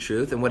complementary to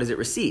truth, and what does it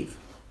receive?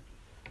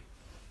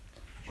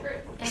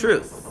 Truth.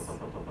 Truth.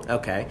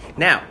 Okay.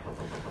 Now,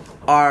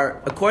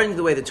 according to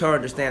the way the Torah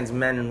understands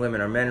men and women,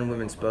 are men and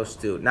women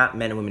supposed to, not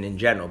men and women in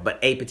general, but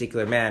a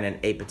particular man and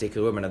a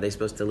particular woman, are they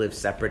supposed to live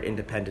separate,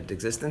 independent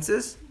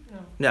existences?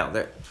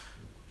 No.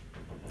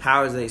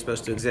 How are they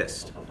supposed to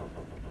exist?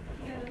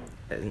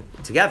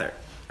 Together,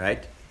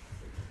 right?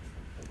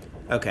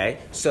 Okay.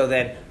 So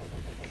then,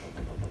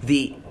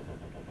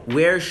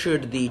 where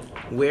should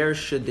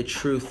the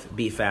truth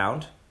be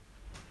found?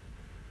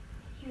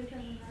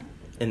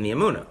 In the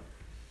Emunah,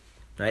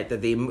 right?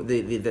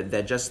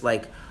 That just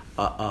like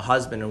a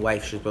husband and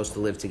wife are supposed to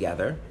live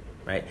together,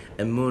 right?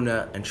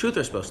 Emunah and truth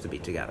are supposed to be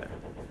together.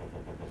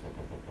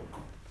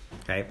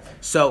 Okay,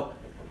 so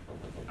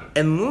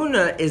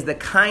Emunah is the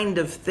kind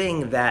of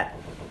thing that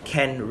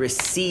can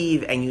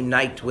receive and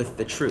unite with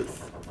the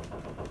truth.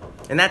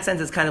 In that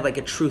sense, it's kind of like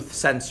a truth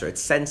sensor. It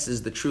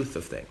senses the truth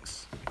of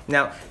things.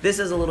 Now, this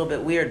is a little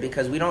bit weird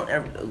because we don't,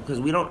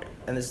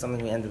 and this is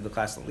something we ended the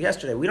class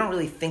yesterday. We don't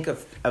really think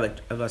of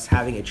us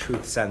having a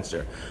truth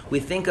sensor. We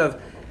think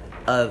of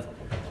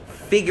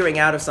figuring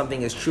out if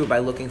something is true by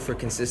looking for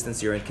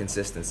consistency or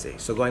inconsistency.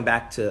 So going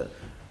back to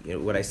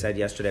what I said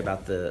yesterday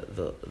about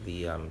the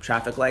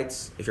traffic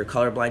lights. If you're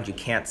colorblind, you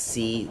can't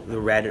see the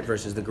red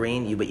versus the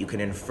green, but you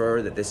can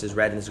infer that this is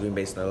red and this is green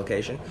based on the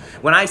location.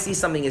 When I see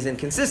something is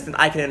inconsistent,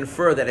 I can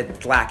infer that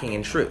it's lacking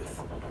in truth.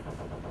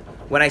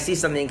 When I see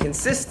something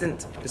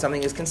inconsistent,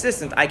 something is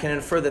consistent, I can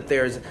infer that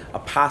there's a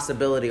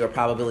possibility or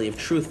probability of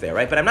truth there,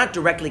 right? But I'm not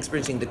directly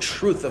experiencing the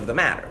truth of the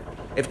matter.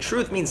 If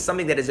truth means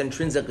something that is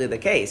intrinsically the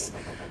case,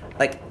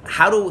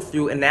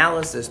 through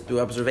analysis, through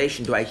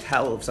observation, do I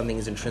tell if something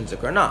is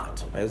intrinsic or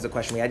not? Right? That was the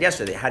question we had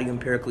yesterday. How do you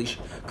empirically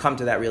come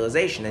to that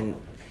realization? And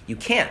you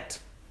can't.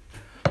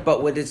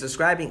 But what the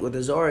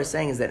Zohar is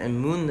saying is that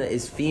Emunah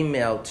is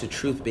female to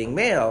truth being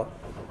male,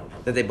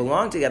 that they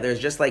belong together is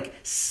just like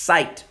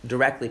sight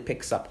directly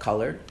picks up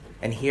color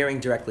and hearing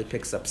directly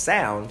picks up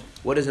sound.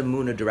 What does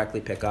Emunah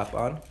directly pick up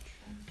on?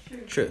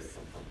 Truth.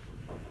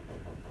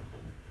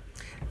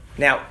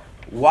 Now,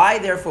 why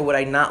therefore would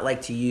I not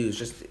like to use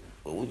just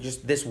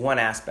this one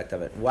aspect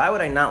of it? Why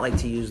would I not like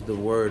to use the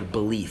word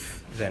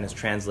belief then as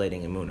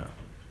translating Emunah?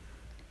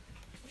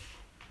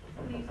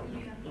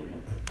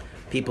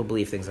 People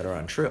believe things that are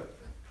untrue,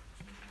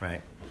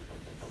 right?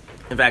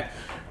 In fact,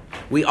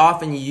 we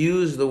often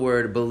use the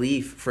word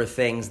belief for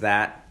things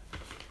that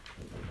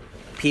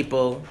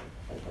people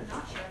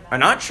are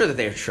not sure that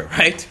they are true,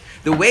 right?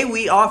 The way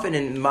we often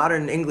in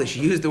modern English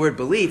use the word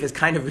belief is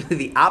kind of really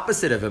the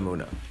opposite of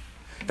Emunah.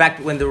 In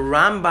fact, when the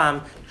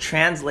Rambam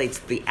translates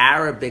the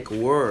Arabic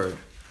word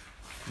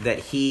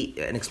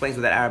and explains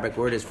what that Arabic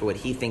word is for what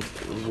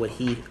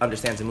he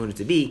understands Emunah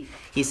to be,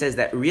 he says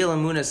that real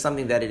Emunah is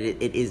something that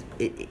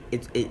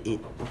a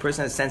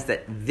person has a sense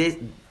that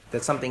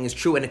that something is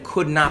true and it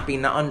could not be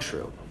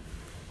untrue.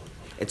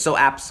 It's so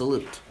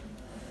absolute.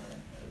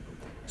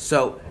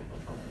 So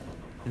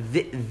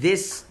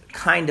this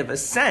kind of a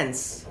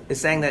sense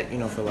is saying that,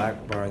 for lack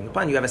of borrowing the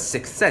pun, you have a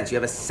sixth sense. You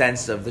have a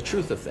sense of the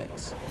truth of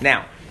things.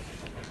 Now,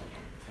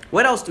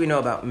 what else do we know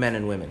about men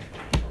and women?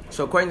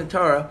 So according to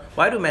Torah,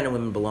 why do men and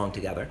women belong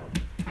together?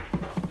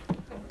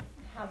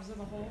 Halves of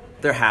a whole.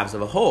 They're halves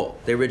of a whole.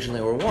 They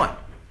originally were one.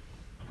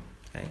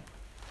 Okay.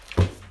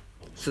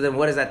 So then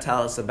what does that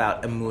tell us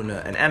about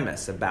Emunah and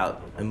Emes,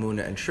 about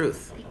Emunah and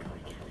truth?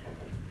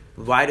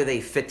 Why do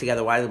they fit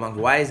together? Why do they belong?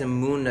 Why does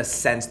Emunah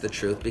sense the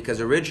truth? Because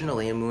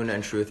originally Emunah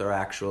and truth are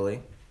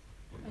actually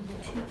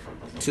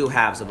two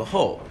halves of a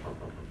whole.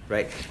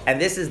 Right? And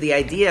this is the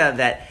idea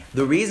that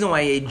the reason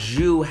why a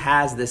Jew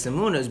has this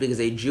Emunah is because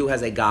a Jew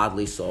has a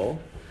godly soul.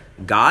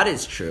 God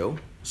is true.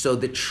 So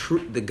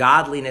the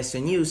godliness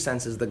in you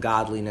senses the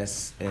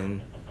godliness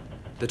in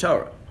the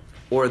Torah.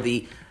 Or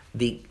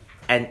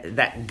and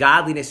that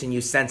godliness in you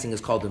sensing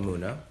is called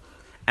Emunah.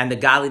 And the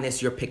godliness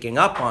you're picking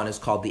up on is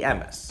called the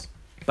Emes.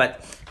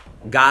 But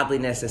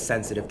godliness is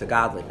sensitive to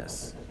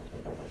godliness.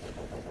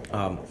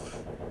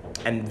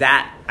 And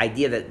that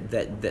idea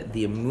that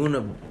the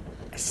Emunah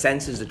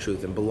senses the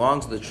truth and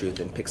belongs to the truth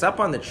and picks up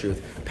on the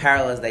truth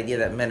parallels the idea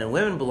that men and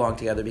women belong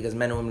together because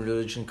men and women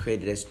religion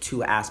created as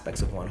two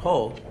aspects of one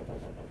whole.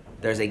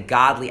 There's a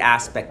godly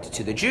aspect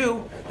to the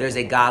Jew. There's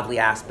a godly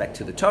aspect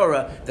to the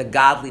Torah. The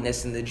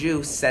godliness in the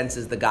Jew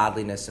senses the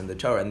godliness in the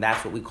Torah, and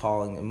that's what we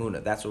call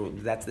emunah.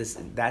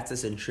 That's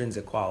this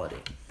intrinsic quality.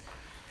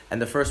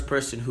 And the first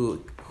person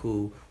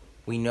who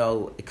we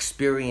know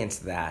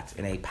experienced that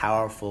in a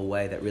powerful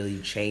way that really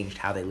changed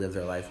how they lived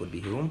their life would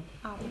be whom?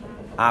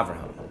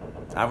 Avraham.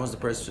 Avraham was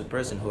the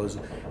person who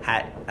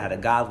had a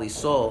godly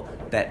soul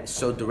that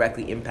so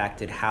directly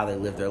impacted how they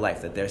lived their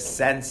life, that their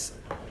sense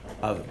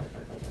of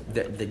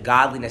the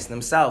godliness in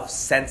themselves,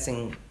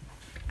 sensing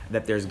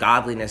that there's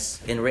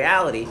godliness in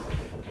reality,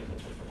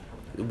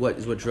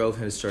 is what drove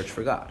his search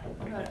for God.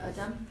 What about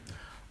Adam?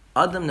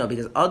 Adam, no,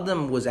 because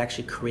Adam was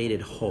actually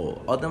created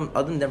whole.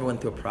 Adam never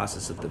went through a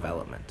process of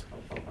development.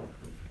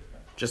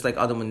 Just like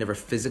Adam was never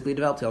physically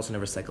developed, he also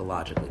never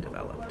psychologically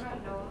developed. What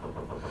about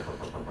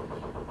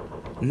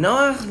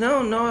Noah?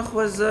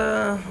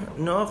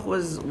 Noah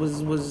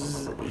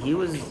was he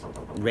was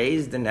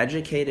raised and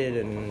educated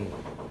and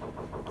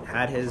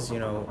had his,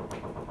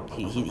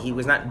 he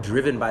was not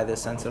driven by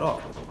this sense at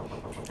all.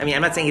 I mean,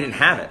 I'm not saying he didn't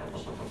have it.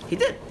 He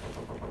did.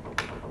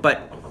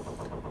 But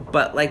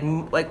like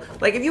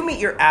if you meet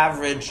your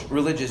average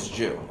religious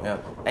Jew,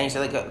 and you say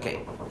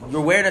okay,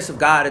 your awareness of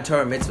God and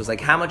Torah mitzvahs,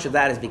 like how much of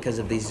that is because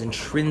of this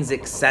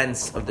intrinsic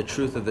sense of the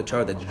truth of the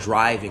Torah that's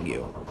driving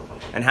you,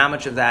 and how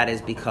much of that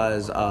is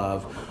because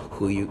of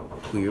where you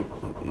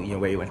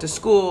went to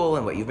school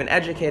and what you've been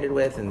educated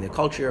with and the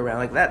culture around,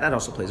 like that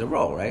also plays a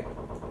role, right?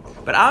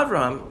 But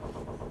Avraham,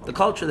 the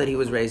culture that he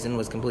was raised in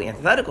was completely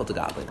antithetical to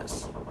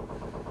godliness.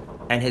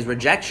 And his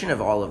rejection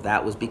of all of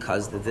that was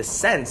because this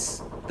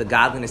sense, the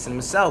godliness in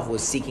himself,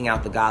 was seeking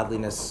out the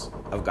godliness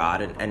of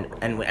God.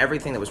 And when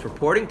everything that was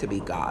purporting to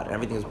be God, and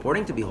everything was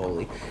purporting to be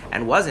holy,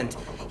 and wasn't,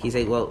 he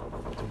said, well,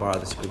 to borrow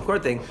the Supreme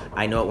Court thing,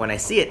 I know it when I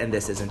see it, and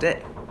this isn't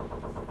it.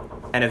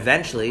 And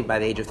eventually, by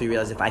the age of 3,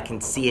 realized if I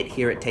can see it,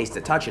 hear it, taste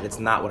it, touch it, it's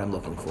not what I'm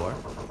looking for.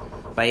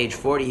 By age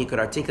 40, he could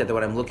articulate that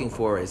what I'm looking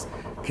for is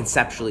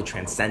conceptually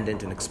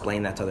transcendent and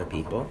explain that to other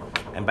people.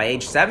 And by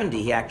age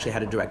 70, he actually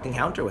had a direct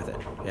encounter with it.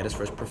 He had his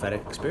first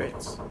prophetic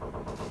experience.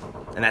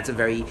 And that's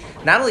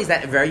not only is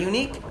that very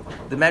unique,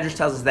 the Medrash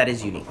tells us that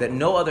is unique, that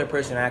no other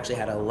person actually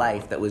had a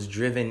life that was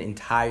driven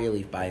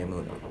entirely by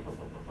emunah.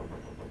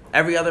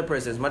 Every other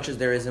person, as much as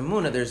there is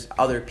emunah, there's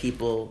other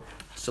people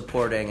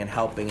supporting and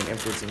helping and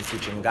influencing,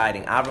 teaching and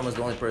guiding. Avram was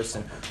the only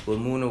person who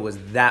emunah was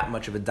that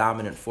much of a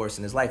dominant force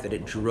in his life that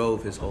it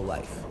drove his whole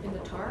life. In the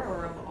Torah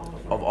or of all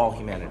humanity? Of all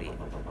humanity.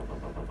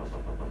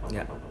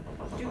 Yeah.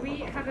 Do we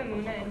have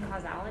emunah in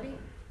causality?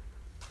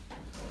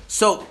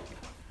 So,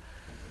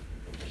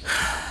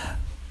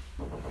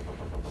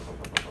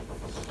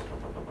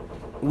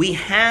 we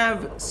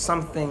have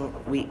something,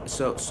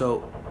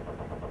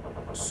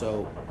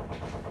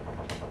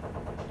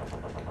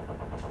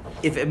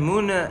 if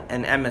emunah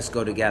and emes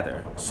go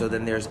together, so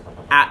then there's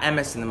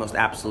emes in the most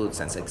absolute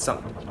sense, like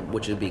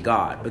which would be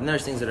God. But then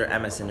there's things that are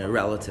emes in a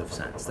relative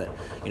sense, that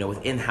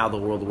within how the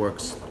world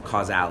works,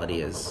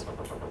 causality is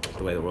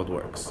the way the world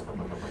works.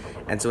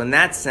 And so in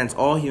that sense,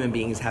 all human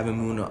beings have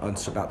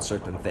emunah about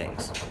certain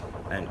things,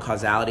 and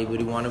causality would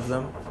be one of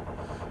them.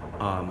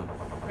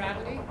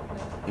 Gravity?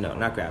 No,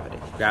 not gravity.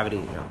 Gravity,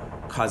 no.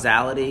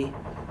 Causality,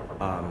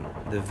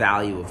 the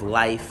value of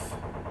life.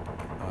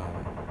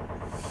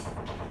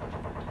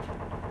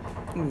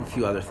 A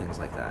few other things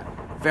like that.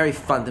 Very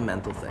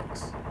fundamental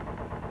things.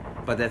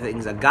 But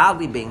a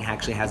godly being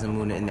actually has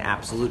emunah in the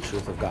absolute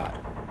truth of God.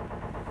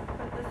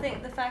 But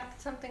the fact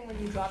that something, when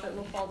you drop it,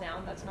 will fall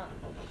down, that's not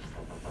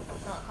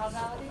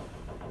causality?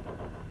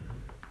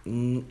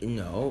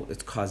 No,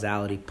 it's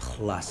causality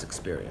plus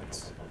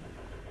experience.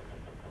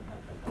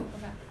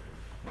 Okay.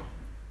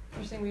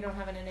 You're saying we don't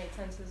have an innate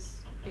sense as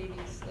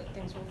babies that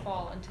things will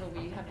fall until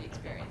we have the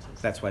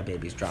experiences? That's why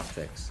babies drop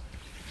things.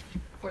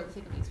 For the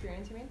sake of the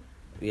experience, you mean?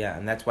 Yeah,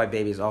 and that's why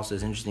babies also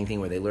is an interesting thing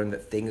where they learn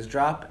that things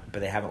drop, but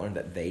they haven't learned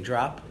that they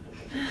drop.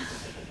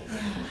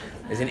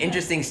 There's an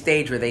interesting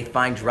stage where they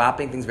find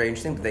dropping things very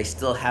interesting, but they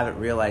still haven't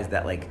realized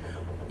that,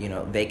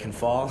 they can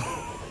fall.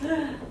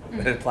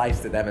 It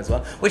applies to them as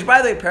well. Which,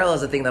 by the way, parallels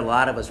the thing that a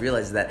lot of us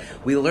realize is that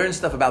we learn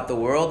stuff about the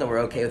world and we're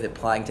okay with it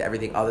applying to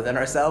everything other than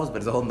ourselves, but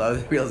it's a whole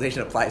nother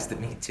realization applies to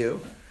me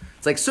too.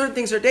 It's like certain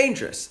things are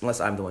dangerous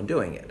unless I'm the one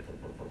doing it.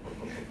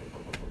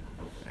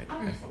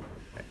 Right.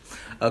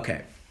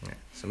 Okay.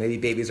 So maybe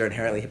babies are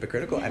inherently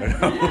hypocritical? I don't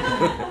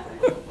know.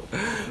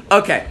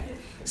 Okay.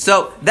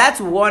 So that's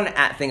one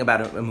thing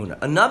about emunah.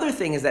 Another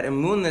thing is that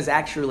emunah is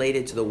actually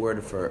related to the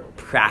word for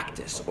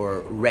practice or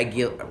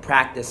regular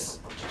practice,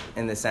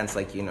 in the sense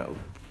where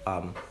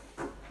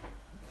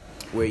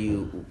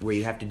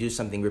you have to do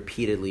something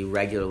repeatedly,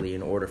 regularly,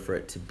 in order for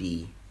it to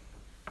be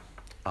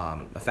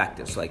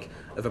effective. So,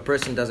 if a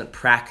person doesn't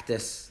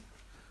practice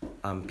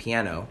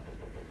piano,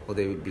 will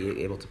they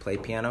be able to play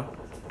piano?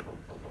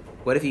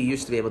 What if you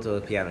used to be able to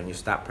play piano and you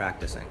stopped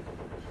practicing?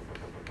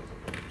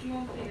 You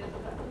won't be able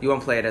to You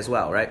won't play it as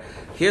well, right?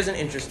 Here's an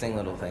interesting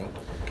little thing.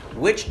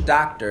 Which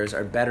doctors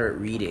are better at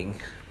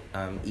reading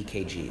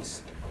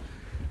EKGs?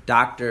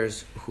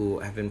 Doctors who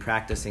have been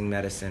practicing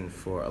medicine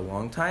for a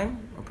long time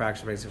or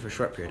practicing medicine for a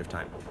short period of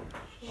time?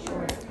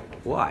 Short.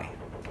 Why?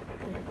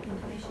 The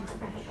information's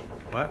fresh.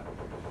 What?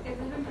 If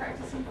they've been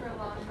practicing for a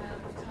long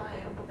amount of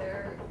time,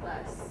 they're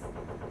less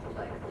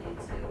likely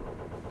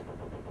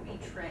to be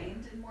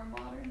trained in more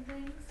modern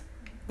things.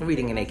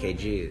 Reading an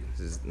EKG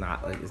is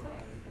not like...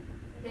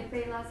 They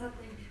pay less attention.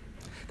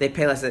 They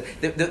pay less.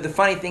 The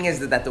funny thing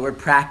is that the word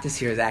practice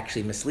here is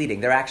actually misleading.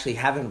 They're actually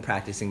haven't been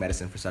practicing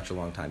medicine for such a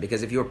long time.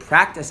 Because if you're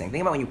practicing,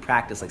 think about when you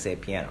practice, like say a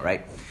piano,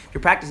 right? If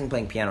you're practicing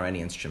playing piano or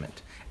any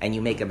instrument, and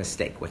you make a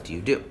mistake, what do?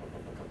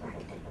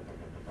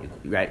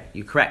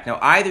 You correct. Now,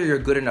 either you're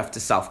good enough to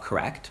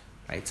self-correct,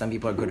 right? Some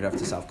people are good enough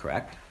to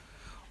self-correct,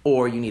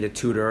 or you need a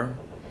tutor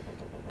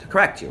to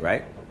correct you,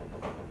 right?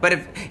 But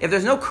if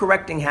there's no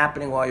correcting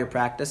happening while you're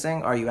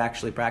practicing, are you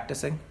actually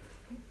practicing?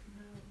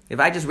 If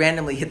I just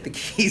randomly hit the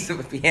keys of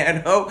a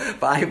piano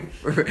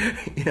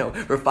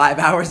for 5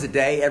 hours a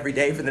day, every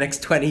day for the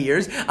next 20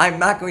 years, I'm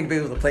not going to be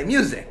able to play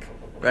music,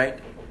 right?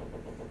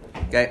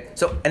 Okay,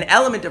 so an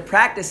element of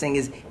practicing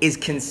is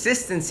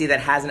consistency that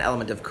has an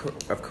element of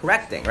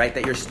correcting, right?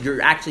 That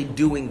you're actually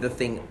doing the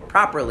thing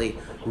properly,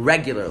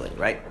 regularly,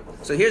 right?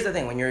 So here's the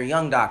thing: when you're a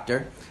young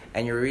doctor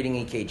and you're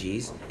reading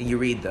EKGs, you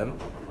read them.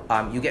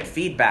 You get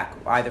feedback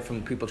either from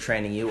the people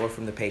training you or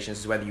from the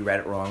patients whether you read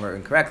it wrong or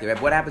incorrectly. Right?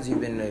 What happens if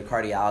you've been a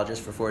cardiologist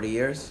for 40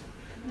 years?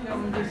 No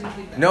one gives you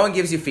feedback. No one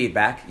gives you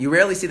feedback. You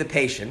rarely see the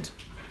patient,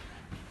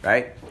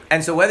 right?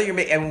 And so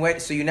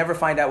so you never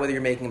find out whether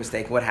you're making a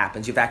mistake. What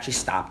happens? You've actually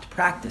stopped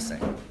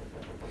practicing.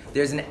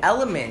 There's an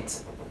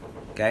element,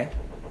 okay?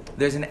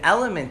 There's an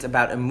element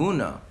about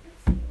emunah.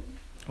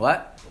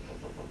 What?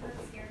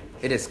 That's scary.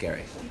 It is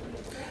scary.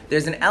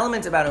 There's an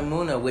element about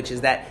emunah, which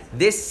is that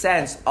this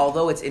sense,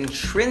 although it's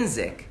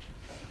intrinsic,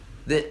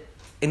 that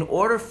in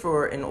order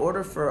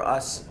for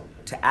us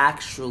to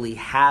actually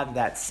have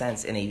that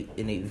sense in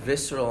a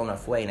visceral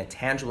enough way, in a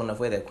tangible enough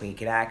way that we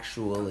can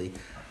actually,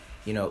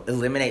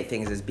 eliminate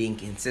things as being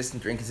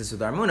consistent or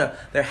inconsistent with our emunah,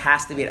 there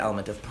has to be an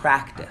element of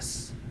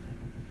practice.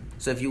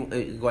 So if you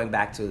going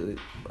back to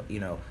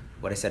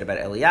what I said about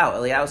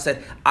Eliyahu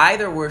said,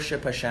 either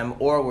worship Hashem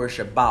or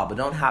worship Baal, but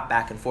don't hop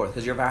back and forth.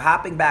 Because if you're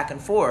hopping back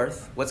and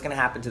forth, what's going to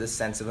happen to the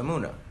sense of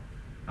emunah?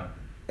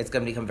 It's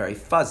going to become very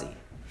fuzzy.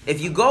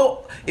 If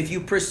you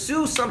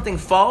pursue something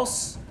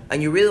false,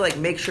 and you really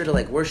make sure to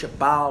worship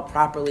Baal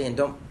properly and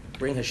don't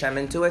bring Hashem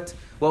into it,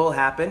 what will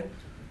happen?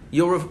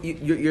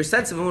 Your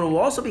sense of emunah will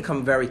also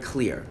become very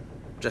clear,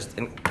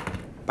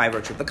 by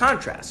virtue of the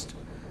contrast.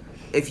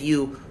 If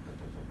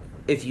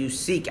you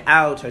seek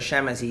out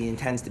Hashem as He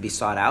intends to be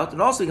sought out,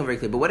 it'll also become very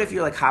clear. But what if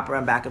you're hop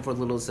around back and forth,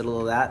 little this,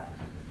 little that?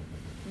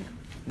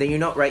 Then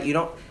right? You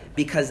don't,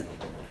 because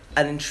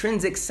an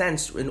intrinsic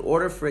sense, in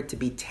order for it to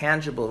be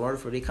tangible, in order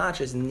for it to be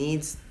conscious,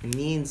 needs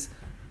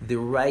the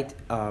right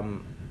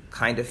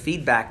kind of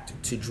feedback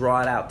to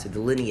draw it out, to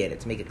delineate it,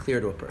 to make it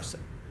clear to a person.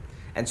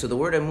 And so the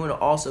word emunah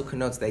also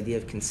connotes the idea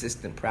of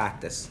consistent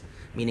practice,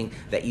 meaning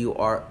that you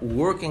are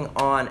working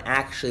on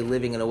actually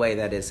living in a way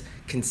that is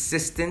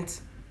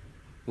consistent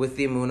with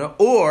the emunah,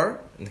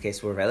 or, in the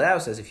case where Rabbi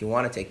says, if you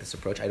want to take this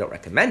approach, I don't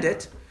recommend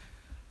it,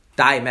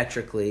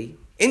 diametrically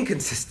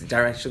inconsistent,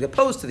 diametrically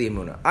opposed to the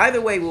emunah.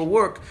 Either way will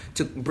work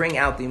to bring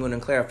out the emunah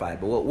and clarify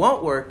it. But what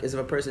won't work is if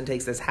a person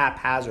takes this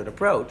haphazard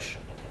approach,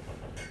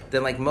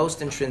 then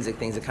most intrinsic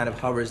things, it kind of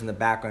hovers in the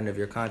background of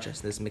your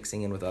consciousness,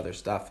 mixing in with other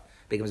stuff.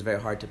 It becomes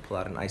very hard to pull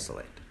out and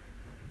isolate.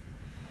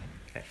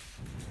 Okay.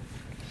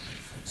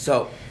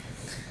 So,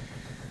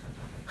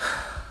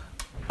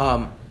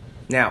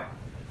 now,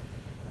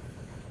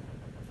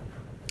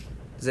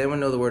 does anyone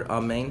know the word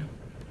amen?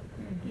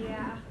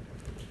 Yeah.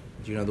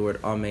 Do you know the word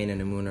amen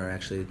and emunah are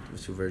actually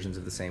two versions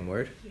of the same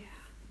word? Yeah.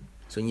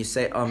 So when you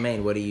say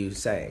amen, what are you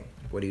saying?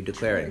 What are you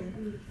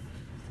declaring?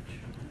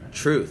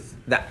 Truth.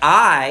 That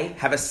I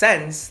have a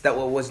sense that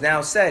what was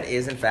now said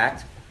is, in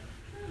fact,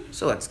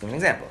 so let's give an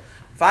example.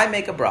 If I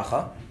make a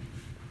bracha,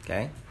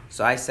 okay,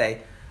 so I say,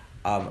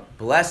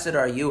 blessed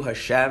are you,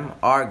 Hashem,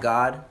 our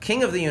God,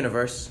 King of the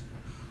universe,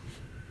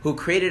 who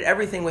created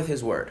everything with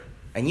His word.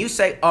 And you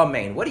say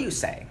amen. What are you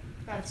saying?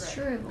 That's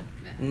True.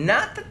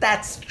 Not that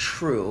that's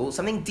true,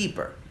 something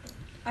deeper.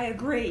 I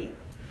agree.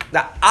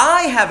 That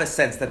I have a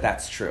sense that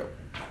that's true.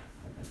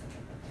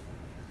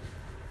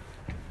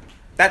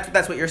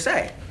 That's what you're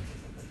saying.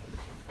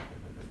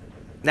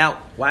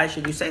 Now, why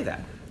should you say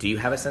that? Do you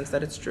have a sense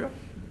that it's true?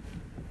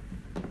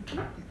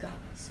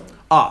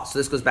 So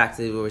this goes back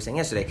to what we were saying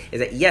yesterday, is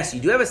that yes,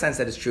 you do have a sense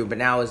that it's true, but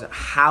now is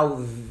how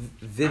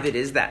vivid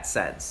is that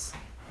sense?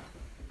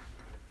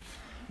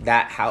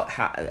 That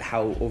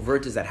how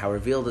overt is that? How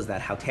revealed is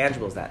that? How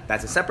tangible is that?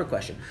 That's a separate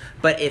question.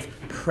 But if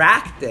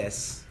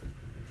practice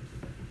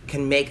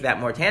can make that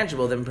more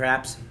tangible, then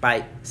perhaps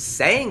by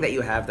saying that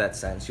you have that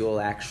sense, you will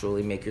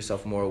actually make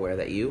yourself more aware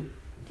that you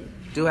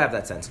do have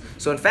that sense.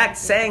 So in fact,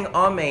 saying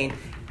amen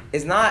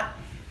is not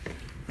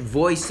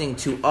voicing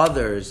to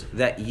others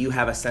that you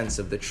have a sense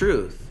of the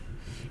truth.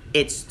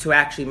 It's to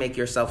actually make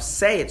yourself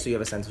say it so you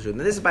have a sense of truth.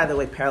 And this, by the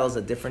way, parallels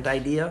a different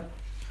idea,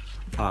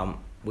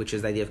 which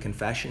is the idea of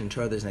confession. In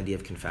Torah, there's an idea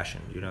of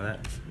confession. You know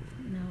that?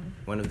 No.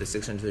 One of the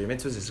 603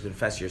 mitzvahs is to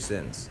confess your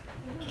sins.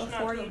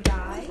 Before you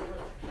die?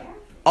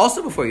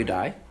 Also before you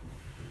die.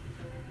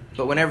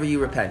 But whenever you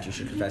repent, you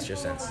should confess your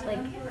sins.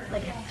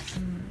 Like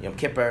Yom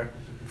Kippur,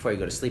 before you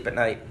go to sleep at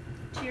night,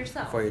 To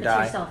yourself. before you to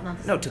die. yourself,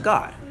 not to No, to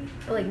God.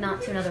 But like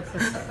not to another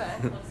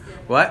person.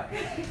 What?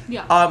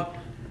 Yeah.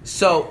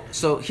 So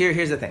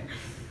here's the thing.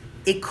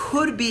 It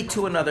could be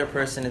to another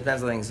person. It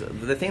depends on things.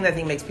 The thing that I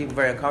think makes people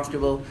very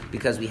uncomfortable,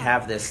 because we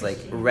have this like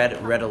red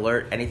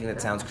alert, anything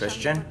that sounds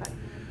Christian.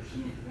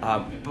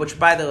 Which,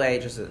 by the way,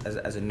 just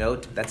as a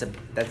note, that's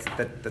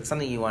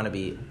something you want to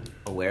be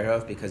aware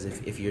of, because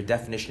if your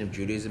definition of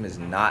Judaism is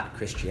not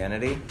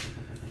Christianity,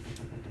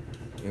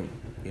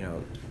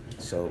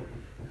 so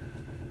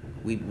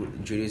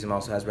Judaism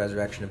also has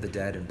resurrection of the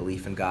dead and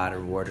belief in God,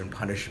 and reward and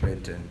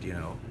punishment, and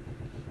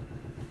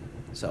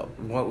So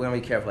we want to be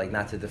careful,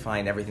 not to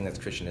define everything that's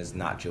Christian as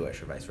not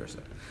Jewish or vice versa.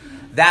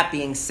 That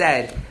being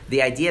said,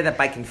 the idea that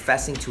by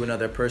confessing to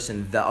another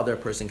person, the other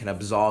person can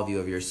absolve you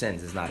of your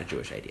sins is not a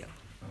Jewish idea.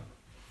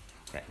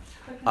 Okay.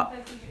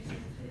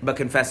 But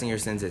confessing your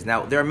sins is.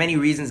 Now, there are many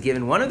reasons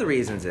given. One of the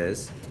reasons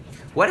is,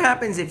 what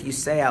happens if you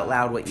say out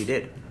loud what you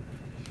did?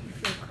 You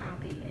feel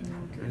crappy and you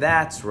do it.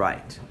 That's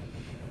right.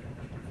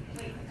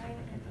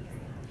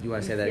 You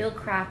want to say that? You feel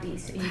crappy,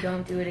 so you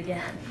don't do it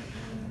again.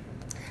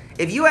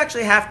 If you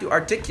actually have to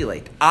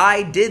articulate,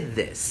 I did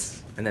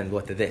this, and then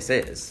what the this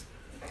is,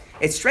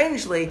 it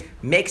strangely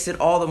makes it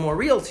all the more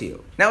real to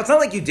you. Now, it's not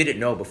like you didn't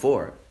know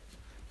before,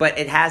 but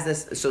it has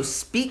this, so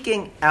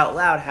speaking out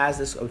loud has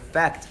this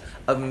effect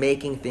of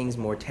making things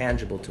more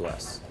tangible to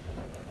us.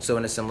 So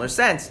in a similar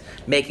sense,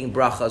 making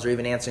brachas or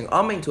even answering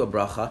amen to a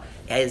bracha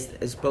is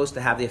supposed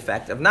to have the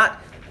effect of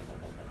not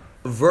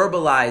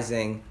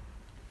verbalizing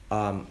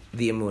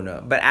the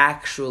emunah, but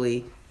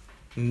actually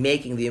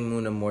making the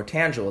emunah more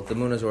tangible. The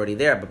emunah is already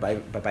there,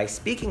 but by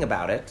speaking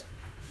about it,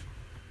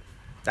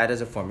 that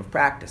is a form of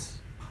practice.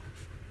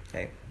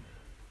 Okay.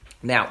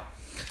 Now,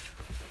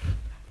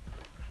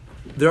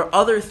 there are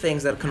other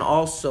things that can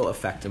also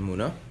affect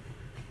emunah.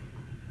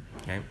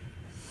 Okay.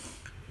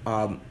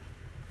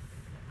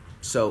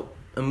 So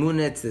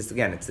emunah, it's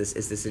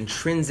this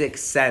intrinsic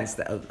sense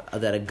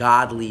that a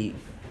godly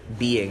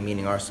being,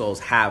 meaning our souls,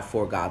 have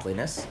for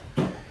godliness,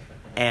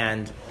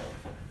 and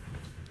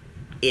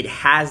it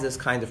has this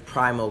kind of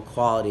primal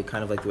quality,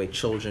 kind of like the way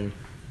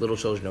little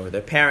children know where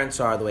their parents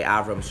are, the way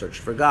Avram searched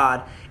for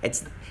God.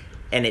 It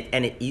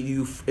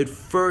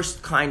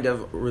first kind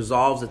of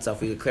resolves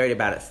itself. We get clarity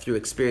about it through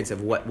experience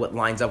of what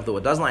lines up with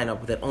what doesn't line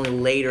up with it. Only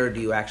later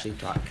can you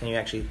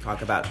actually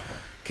talk about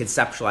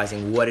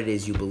conceptualizing what it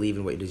is you believe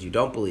and what it is you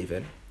don't believe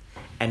in.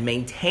 And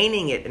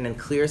maintaining it in a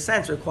clear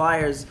sense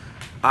requires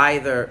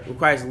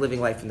living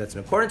life that's in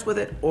accordance with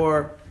it,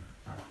 or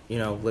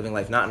living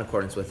life not in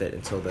accordance with it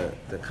until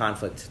the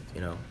conflict,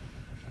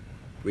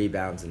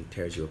 rebounds and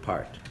tears you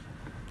apart.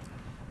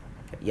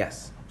 Okay,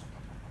 yes?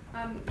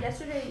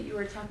 Yesterday you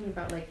were talking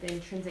about the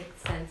intrinsic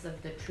sense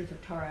of the truth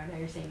of Torah, and now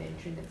you're saying the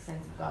intrinsic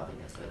sense of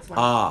godliness. So it's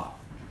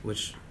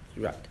Which,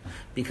 right.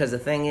 Because the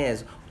thing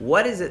is,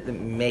 what is it that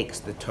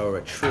makes the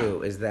Torah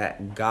true is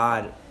that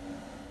God...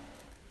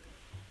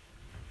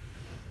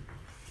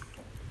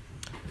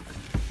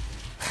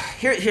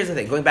 Here's the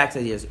thing, going back to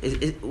the years,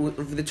 if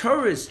the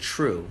Torah is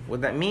true,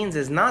 what that means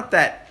is not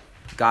that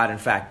God, in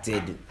fact,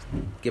 did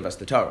give us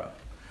the Torah,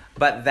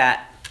 but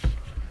that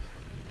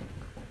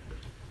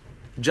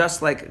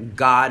just like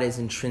God is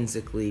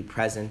intrinsically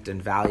present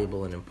and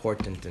valuable and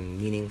important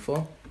and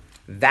meaningful,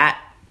 that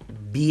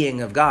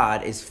being of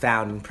God is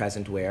found and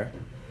present where?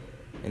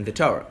 In the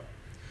Torah.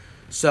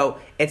 So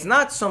it's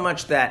not so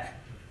much that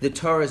the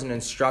Torah is an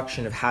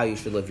instruction of how you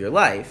should live your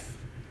life,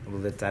 although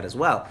that's that as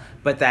well,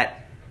 but that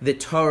the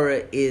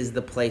Torah is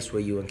the place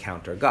where you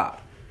encounter God,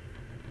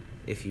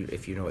 if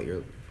you know what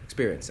you're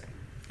experiencing.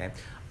 Okay,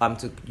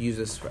 to use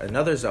this for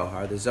another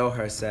Zohar, the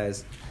Zohar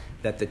says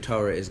that the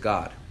Torah is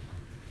God.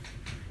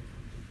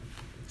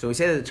 So when we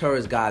say that the Torah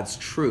is God's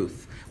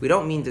truth, we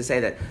don't mean to say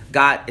that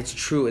God, it's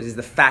true, it is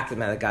the fact of the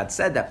matter that God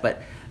said that,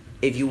 but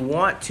if you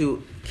want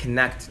to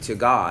connect to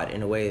God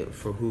in a way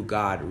for who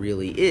God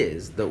really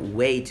is, the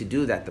way to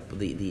do that,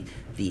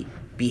 the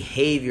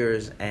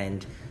behaviors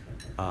and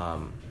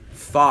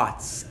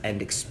thoughts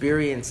and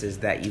experiences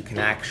that you can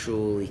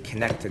actually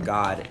connect to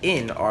God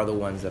in are the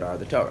ones that are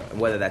the Torah. And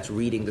whether that's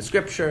reading the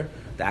scripture,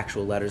 the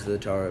actual letters of the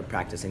Torah,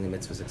 practicing the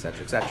mitzvahs,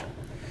 etc., etc.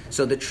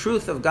 So the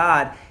truth of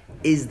God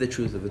is the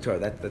truth of the Torah.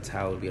 That's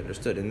how it would be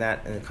understood. In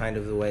kind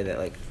of the way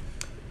that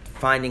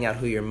finding out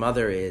who your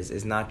mother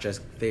is not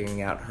just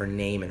figuring out her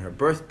name and her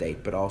birth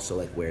date, but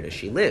also where does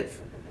she live,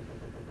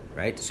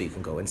 right? So you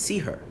can go and see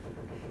her,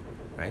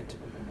 right?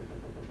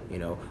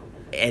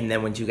 And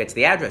then once you get to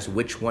the address,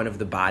 which one of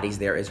the bodies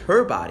there is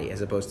her body as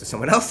opposed to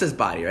someone else's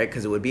body, right?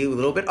 Because it would be a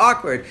little bit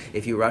awkward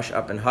if you rush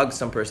up and hug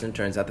some person and it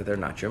turns out that they're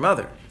not your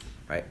mother,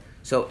 right?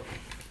 So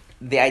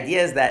the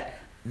idea is that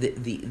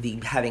the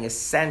having a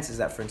sense is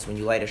that, for instance, when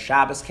you light a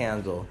Shabbos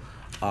candle,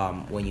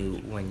 when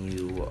you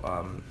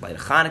light a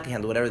Hanukkah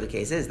candle, whatever the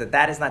case is,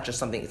 that is not just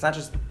something. It's not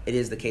just it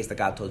is the case that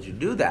God told you to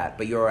do that,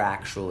 but you're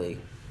actually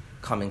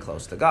coming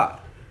close to God.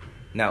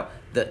 Now,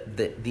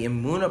 the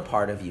emunah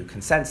part of you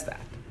can sense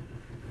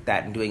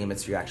that in doing a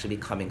mitzvah, you're actually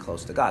becoming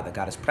close to God, that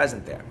God is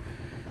present there.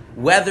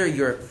 Whether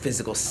your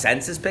physical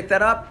senses pick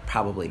that up,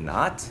 probably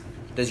not.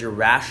 Does your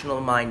rational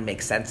mind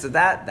make sense of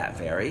that? That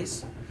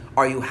varies.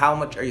 How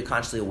much are you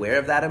consciously aware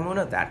of that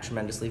emunah? That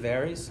tremendously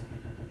varies.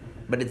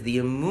 But it's the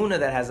emunah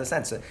that has a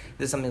sense. So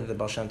this is something that the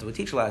Baal Shem Tov would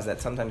teach a lot, is that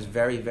sometimes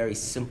very, very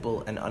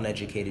simple and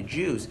uneducated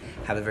Jews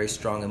have a very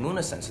strong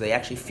emunah sense. So they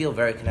actually feel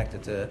very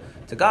connected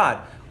to God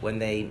when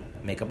they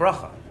make a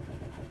bracha.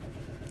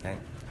 Okay?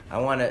 I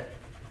want to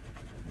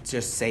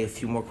just say a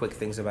few more quick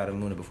things about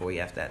emunah before we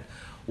have to end.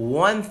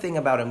 One thing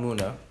about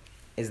emunah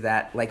is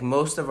that, like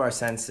most of our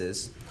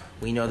senses,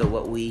 we know that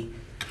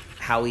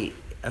how we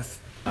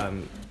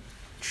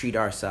treat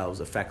ourselves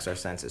affects our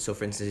senses. So,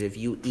 for instance, if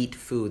you eat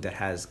food that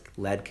has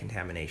lead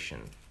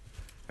contamination,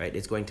 right,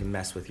 it's going to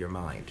mess with your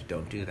mind.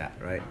 Don't do that,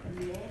 right?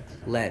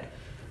 Lead,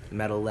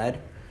 metal lead,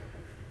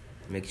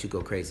 makes you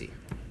go crazy.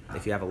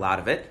 If you have a lot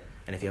of it,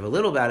 and if you have a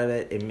little bit of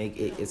it,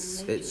 it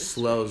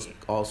slows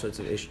all sorts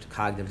of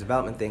cognitive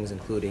development things,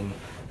 including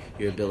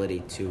your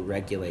ability to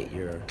regulate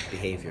your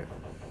behavior.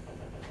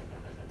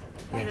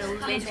 It'll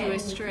lead to a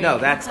string. No,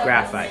 that's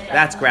graphite.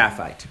 That's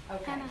graphite.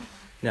 Okay.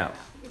 No.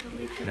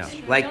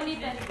 Like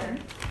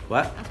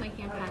what? I was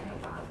making a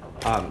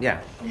pattern.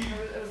 Yeah.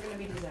 It was going to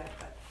be dessert,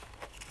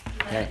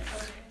 but... Okay.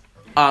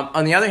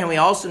 On the other hand, we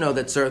also know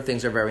that certain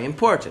things are very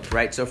important,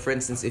 right? So, for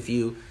instance, if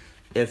you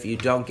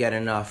don't get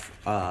enough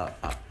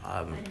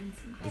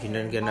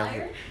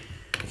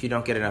if you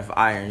don't get enough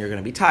iron, you're going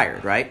to be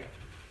tired, right?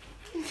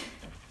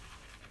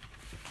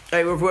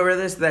 Right, remember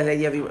this?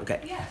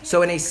 Okay. Yeah.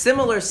 So in a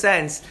similar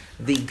sense,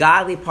 the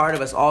godly part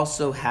of us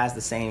also has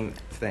the same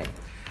thing.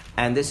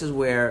 And this is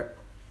where,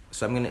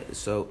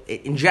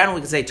 in general,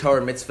 we can say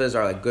Torah mitzvahs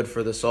are like good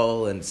for the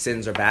soul and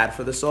sins are bad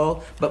for the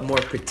soul. But more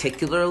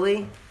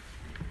particularly,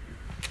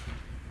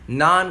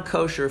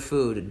 non-kosher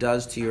food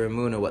does to your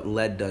emunah what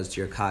lead does to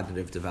your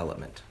cognitive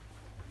development.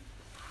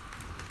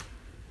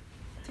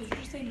 Did you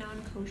just say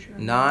non-kosher?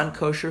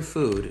 Non-kosher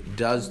food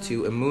does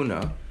to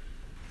emunah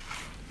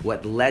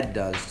what lead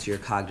does to your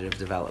cognitive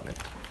development.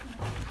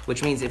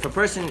 Which means if a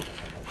person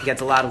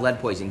gets a lot of lead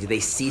poisoning, do they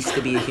cease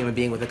to be a human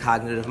being with a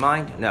cognitive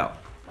mind? No.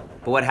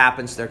 But what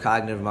happens to their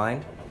cognitive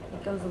mind?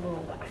 It goes a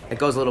little wacky. It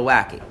goes a little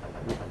wacky.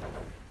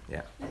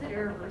 Yeah. Is it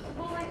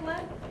irreversible like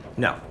lead?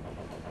 No.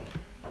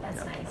 That's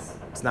No. nice.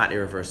 It's not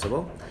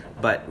irreversible,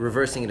 but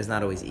reversing it is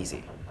not always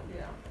easy.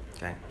 Yeah.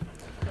 Okay.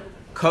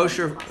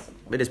 Kosher,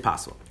 it is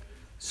possible.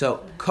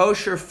 So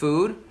kosher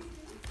food,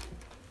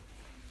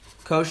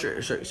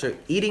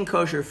 eating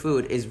kosher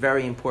food is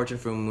very important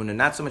for emunah.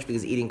 Not so much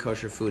because eating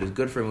kosher food is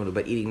good for emunah,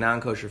 but eating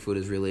non-kosher food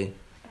is really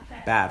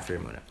bad for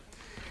emunah.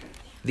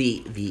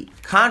 The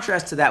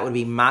contrast to that would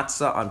be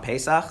matzah on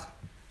Pesach.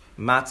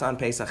 Matzah on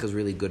Pesach is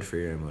really good for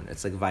your emunah.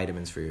 It's like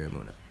vitamins for your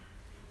emunah.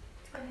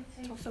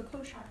 It's also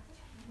kosher.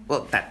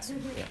 Well, that's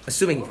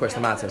assuming, of course, the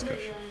matzah is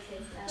kosher.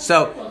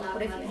 So,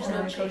 What if you just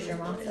non-kosher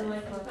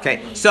matzah?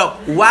 okay. So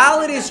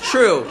while it is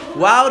true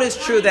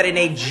that in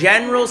a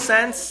general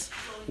sense,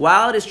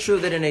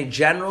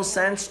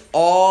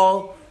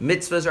 all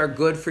mitzvahs are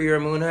good for your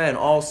emunah and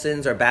all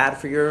sins are bad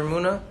for your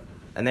emunah,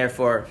 and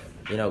therefore,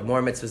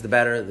 more mitzvahs the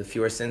better, the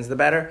fewer sins the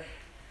better.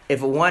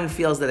 If one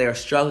feels that they are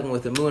struggling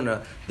with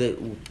emunah, the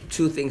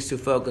two things to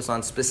focus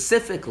on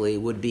specifically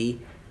would be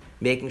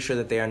making sure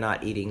that they are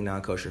not eating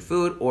non-kosher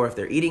food, or if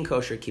they're eating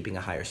kosher, keeping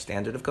a higher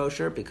standard of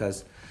kosher,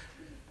 because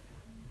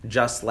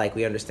just like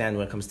we understand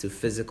when it comes to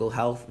physical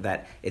health,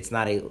 that it's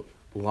not a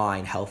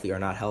line healthy or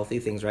not healthy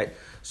things, right?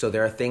 So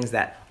there are things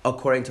that,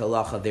 according to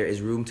halacha, there is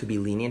room to be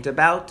lenient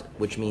about,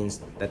 which means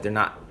that they're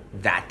not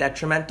that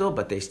detrimental,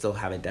 but they still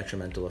have a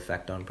detrimental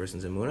effect on a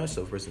person's emunah.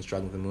 So if a person's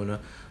struggling with emunah,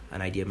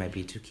 an idea might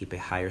be to keep a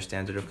higher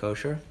standard of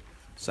kosher,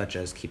 such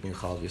as keeping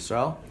Chal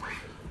Yisrael.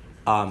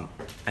 And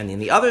then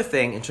the other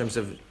thing, in terms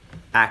of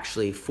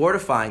actually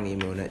fortifying the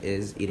emunah,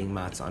 is eating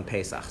matzah on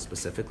Pesach.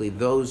 Specifically,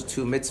 those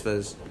two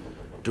mitzvahs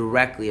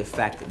directly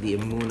affect the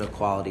emunah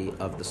quality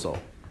of the soul.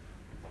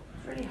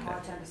 It's really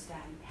hard to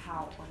understand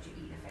how what you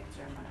eat affects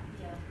your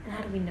emunah. And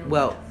how do we know?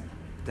 Well,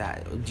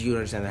 do you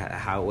understand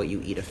how what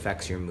you eat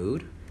affects your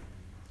mood?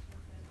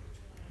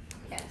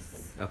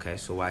 Yes. Okay,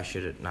 so why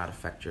should it not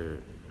affect your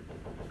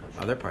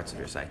other parts of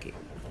your psyche?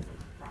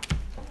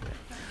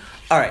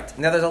 All right,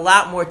 now there's a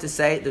lot more to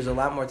say. There's a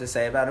lot more to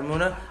say about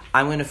emunah.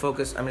 I'm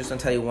just going to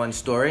tell you one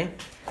story,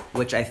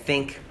 which I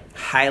think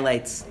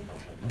highlights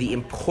the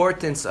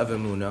importance of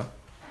emunah,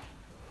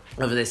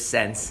 of this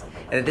sense,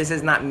 and that this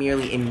is not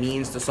merely a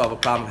means to solve a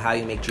problem of how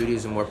you make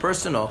Judaism more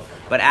personal,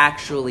 but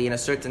actually, in a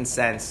certain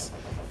sense,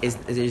 is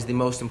the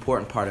most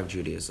important part of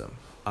Judaism.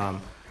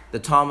 The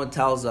Talmud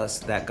tells us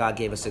that God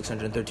gave us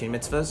 613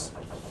 mitzvahs,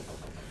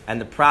 and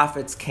the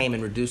prophets came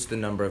and reduced the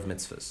number of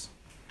mitzvahs.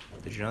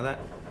 Did you know that?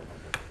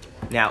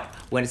 Now,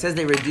 when it says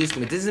they reduced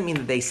them, it doesn't mean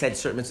that they said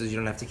certain mitzvahs you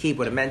don't have to keep.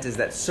 What it meant is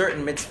that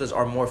certain mitzvahs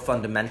are more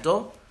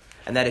fundamental,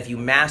 and that if you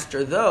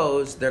master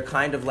those, they're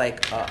kind of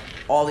like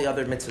all the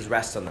other mitzvahs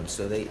rest on them.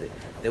 So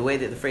the way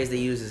that the phrase they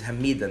use is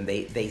hamidim.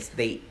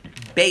 They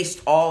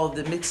based all of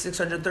the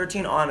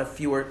 613 on a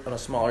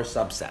smaller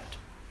subset.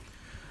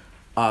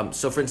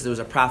 So, for instance, there was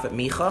a prophet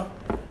Micha.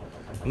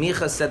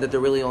 Micha said that there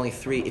are really only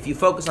three. If you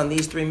focus on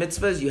these three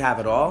mitzvahs, you have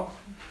it all,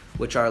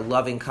 which are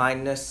loving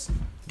kindness,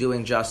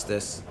 doing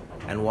justice,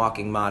 and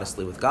walking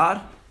modestly with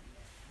God,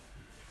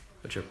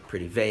 which are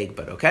pretty vague,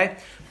 but okay.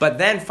 But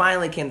then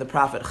finally came the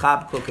prophet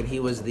Chabkuk, and he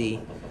was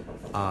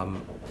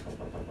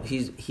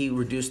he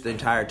reduced the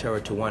entire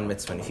Torah to one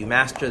mitzvah. And if you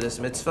master this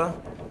mitzvah,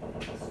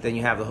 then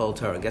you have the whole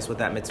Torah. Guess what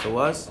that mitzvah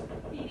was?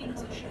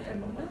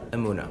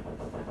 Emunah.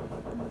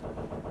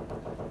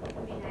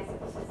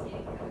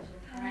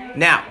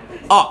 Now,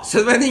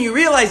 so then you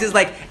realize is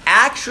like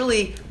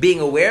actually being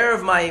aware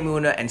of my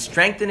emunah and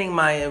strengthening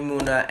my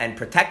emunah and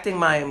protecting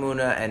my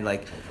emunah and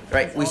like,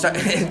 right, we start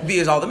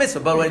use all the mitzvah.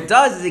 But what it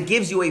does is it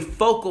gives you a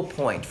focal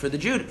point for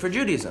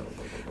Judaism.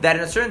 That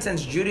in a certain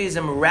sense,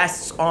 Judaism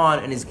rests on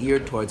and is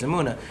geared towards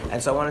emunah.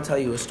 And so I want to tell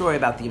you a story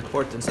about the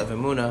importance of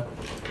emunah,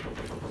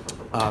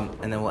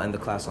 and then we'll end the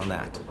class on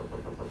that.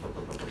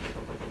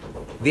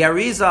 The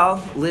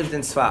Arizal lived in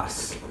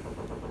Sfas.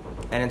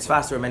 And in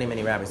Sfas there were many,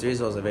 many rabbis. The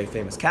Arizal was a very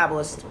famous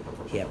Kabbalist.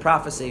 He had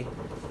prophecy,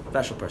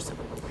 special person.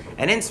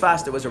 And in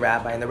Sfas there was a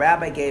rabbi, and the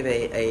rabbi gave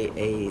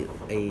a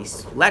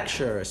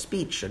lecture, a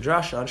speech, a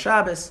drasha on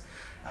Shabbos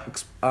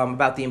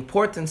about the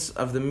importance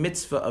of the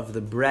mitzvah of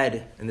the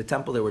bread. In the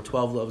temple there were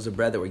 12 loaves of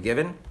bread that were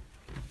given.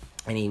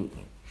 And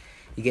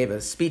he gave a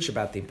speech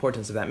about the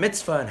importance of that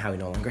mitzvah and how we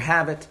no longer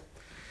have it.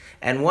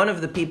 And one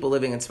of the people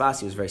living in Sfas,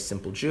 he was a very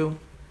simple Jew,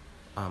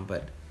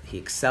 but he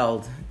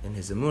excelled in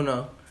his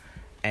emunah.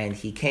 And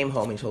he came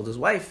home and he told his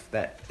wife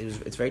that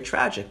it's very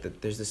tragic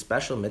that there's this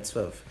special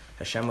mitzvah of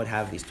Hashem would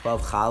have these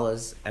 12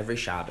 challahs every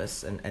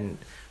Shabbos, and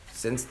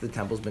since the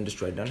temple's been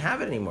destroyed, they don't have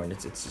it anymore, and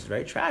it's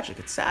very tragic,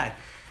 it's sad.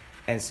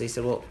 And so he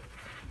said, well,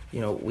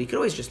 we could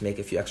always just make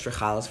a few extra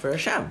challahs for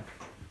Hashem.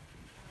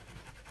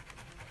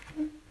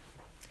 And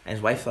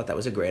his wife thought that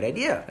was a great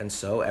idea, and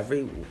so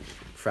every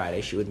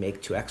Friday she would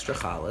make 2 extra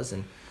challahs,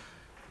 and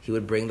he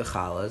would bring the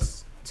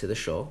challahs to the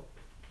shul.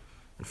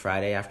 And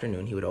Friday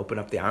afternoon he would open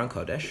up the Aron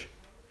Kodesh,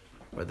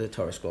 where the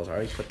Torah scrolls are.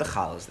 He'd put the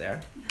challahs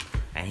there,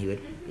 and he would,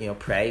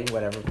 pray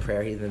whatever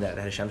prayer that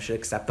Hashem should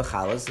accept the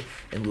challahs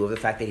in lieu of the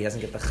fact that he doesn't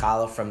get the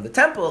challah from the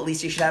temple. At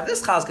least he should have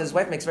this challah because his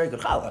wife makes very good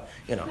challah.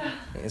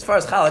 As far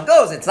as challah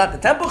goes, it's not the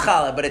temple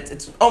challah, but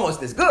it's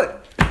almost as good.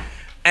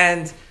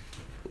 And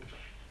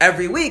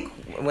every week,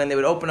 when they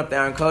would open up the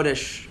Aron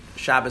Kodesh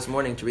Shabbos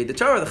morning to read the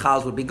Torah, the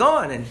challahs would be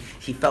gone, and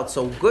he felt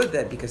so good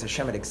that because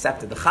Hashem had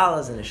accepted the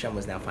challahs, and Hashem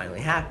was now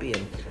finally happy.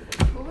 And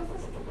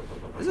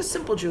there's a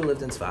simple Jew who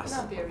lived in Sfas.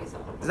 Not the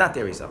Arizal. It's not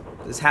the Arizal.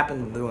 This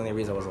happened when the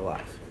Arizal was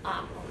alive.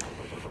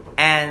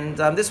 And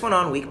this went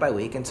on week by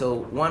week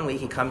until one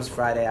week he comes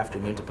Friday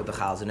afternoon to put the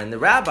challahs in, and the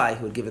rabbi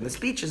who had given the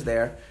speech is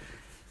there,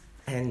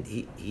 and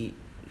he's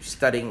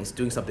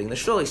doing something in the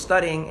shul, he's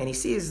studying, and he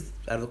sees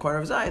out of the corner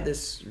of his eye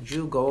this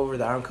Jew go over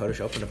the Aron Kodesh,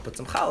 open up, put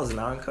some challahs in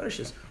the Aron Kodesh.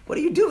 Says, what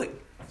are you doing?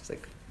 He's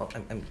like, well,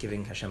 I'm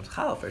giving Hashem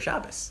challah for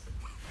Shabbos.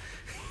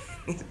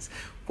 He says,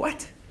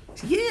 what? He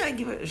said, yeah, I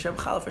give Hashem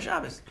challah for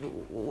Shabbos.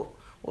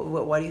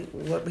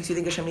 What makes you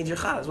think Hashem needs your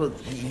challahs? Well,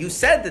 you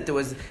said that there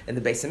was in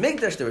the Beis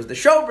Hamikdash there was the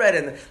showbread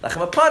and the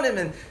lachem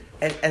apanim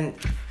and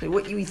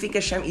what you think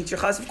Hashem eats your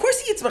challahs? Of course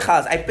He eats my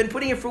challahs. I've been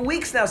putting it for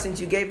weeks now since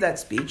you gave that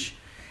speech,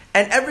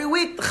 and every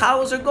week the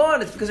challahs are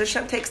gone. It's because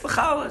Hashem takes the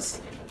challahs.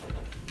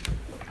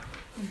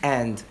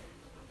 And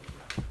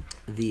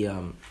the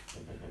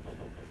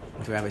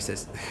rabbi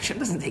says, Hashem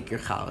doesn't take your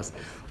challahs.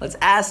 Let's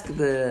ask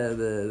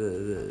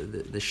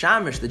the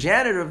shamish, the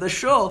janitor of the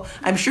shul.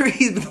 I'm sure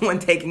he's the one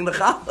taking the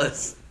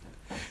challahs.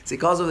 So he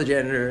calls over the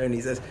janitor and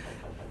he says,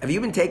 have you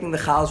been taking the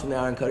challahs from the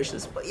Aron Kodesh? He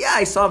says, well, yeah,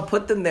 I saw him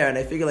put them there, and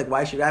I figure,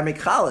 why should I make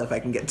challah if I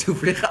can get 2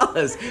 free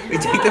challahs? We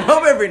take them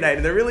home every night,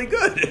 and they're really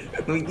good.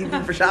 We keep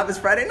them for Shabbos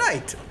Friday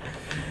night.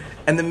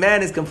 And the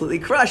man is completely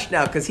crushed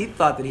now because he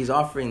thought that he's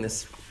offering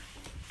this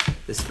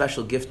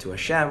special gift to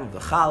Hashem, the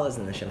challahs,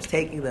 and Hashem's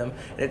taking them.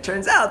 And it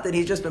turns out that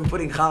he's just been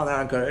putting challah in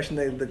Aron Kodesh,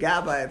 and the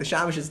gabbai, the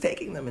shamish is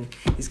taking them, and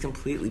he's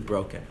completely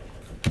broken.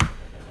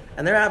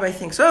 And the rabbi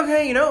thinks,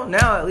 okay,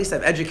 now at least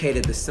I've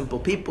educated the simple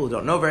people who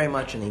don't know very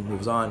much, and he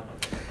moves on.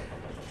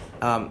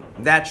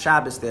 That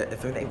Shabbos,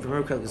 if I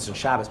remember correctly, it was on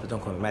Shabbos, but don't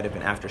quote me, it might have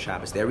been after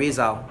Shabbos. The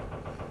Arizal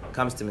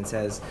comes to him and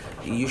says,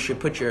 you should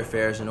put your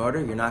affairs in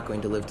order, you're not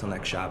going to live till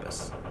next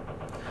Shabbos.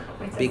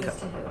 Because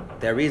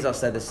the Arizal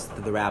said this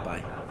to the rabbi.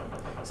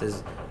 He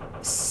says,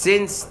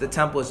 since the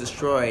temple is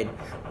destroyed,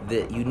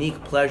 the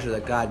unique pleasure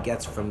that God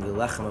gets from the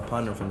lechem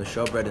apanim, from the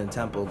showbread in the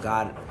temple,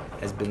 God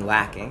has been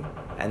lacking.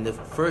 And the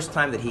first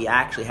time that he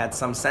actually had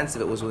some sense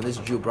of it was when this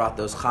Jew brought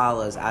those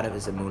challahs out of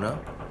his emunah.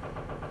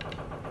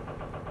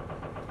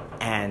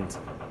 And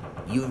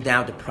you've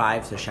now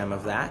deprived Hashem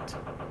of that.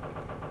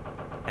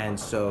 And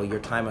so your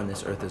time on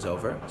this earth is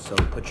over. So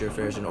put your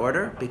affairs in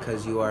order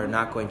because you are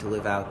not going to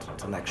live out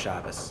till next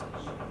Shabbos.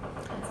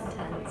 That's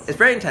intense. It's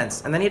very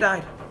intense. And then he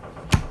died.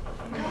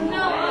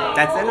 No.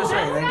 That's the end of the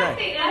story. The man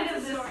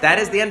died. That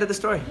is the end of the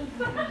story.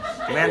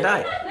 The man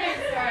died.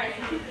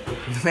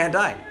 The man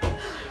died.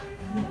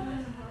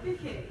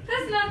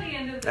 That's not the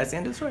end of it. That's the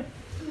end of the story.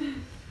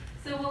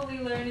 So what we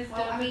learn is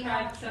don't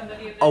deprive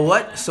somebody of Oh,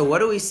 what? So what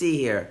do we see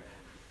here?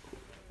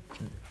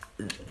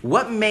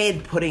 What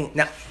made putting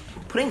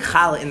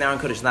challah in the Aron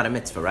Kodesh is not a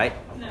mitzvah, right?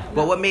 No.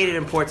 But what made it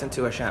important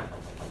to Hashem?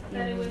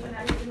 That it was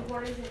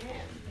important to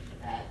him.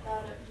 That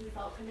he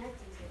felt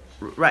connected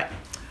to Hashem. Right.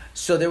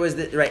 So there was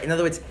right. In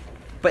other words,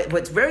 but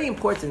what's very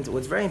important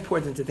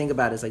to think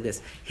about is like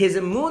this: his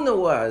emunah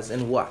was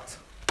in what?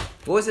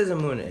 What was his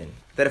emunah in?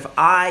 That if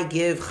I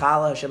give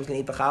challah, Hashem's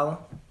going to eat the challah?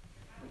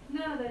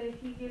 No, that if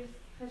he gives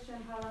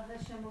Hashem challah,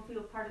 Hashem will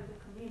feel part of the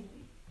community.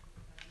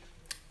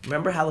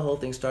 Remember how the whole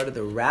thing started?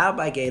 The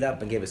rabbi got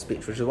up and gave a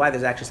speech, which is why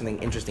there's actually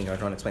something interesting I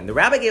want to explain. The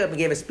rabbi gave up and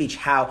gave a speech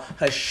how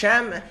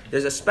Hashem,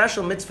 there's a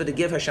special mitzvah to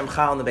give Hashem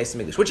chal in the Beis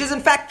Hamikdash, which is in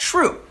fact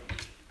true,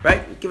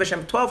 right? We give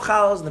Hashem 12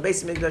 chals in the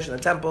Beis Hamikdash in the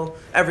temple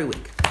every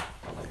week.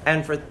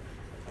 And for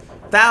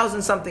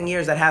 1,000-something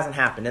years that hasn't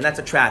happened, and that's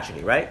a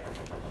tragedy, right?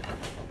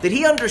 Did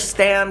he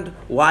understand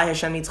why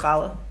Hashem needs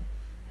challah?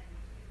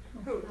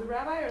 Who, the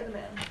rabbi or the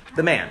man?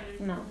 The man.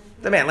 No.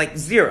 The man, like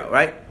zero,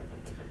 right?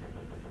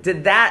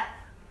 Did that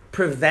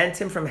prevent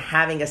him from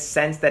having a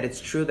sense that it's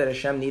true that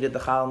Hashem needed the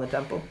chal in the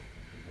temple?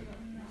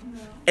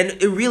 And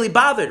it really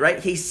bothered, right?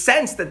 He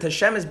sensed that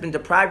Hashem has been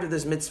deprived of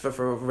this mitzvah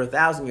for over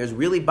 1,000 years,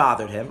 really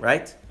bothered him,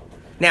 right?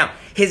 Now,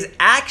 his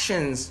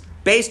actions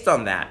based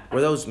on that,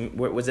 was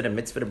it a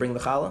mitzvah to bring the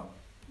challah?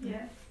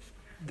 Yes.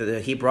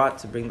 That he brought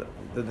to bring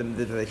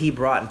that he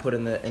brought and put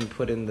in the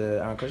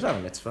Aron Kodesh. It's not a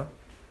mitzvah.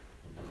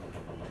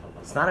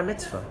 It's not a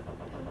mitzvah.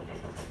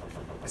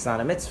 It's not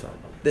a mitzvah.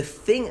 The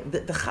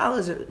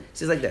challah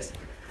is like this.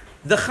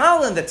 The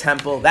challah in the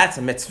temple, that's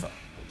a mitzvah.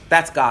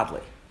 That's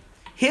godly.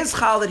 His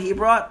challah that he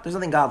brought, there's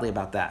nothing godly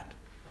about that.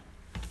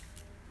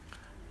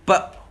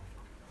 But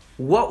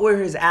what were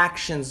his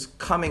actions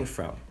coming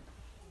from?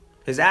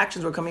 His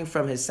actions were coming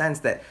from his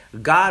sense that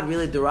God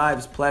really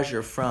derives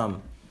pleasure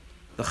from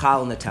the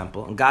challah in the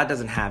temple, and God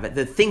doesn't have it.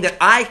 The thing that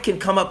I can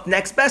come up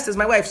next best is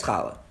my wife's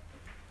challah.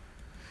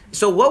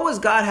 So what was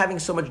God having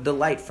so much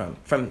delight from?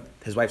 From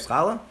his wife's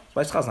challah? His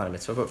wife's challah is not a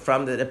mitzvah, but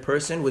from that a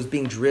person was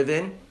being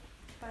driven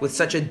with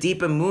such a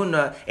deep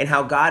emunah in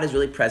how God is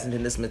really present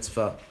in this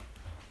mitzvah.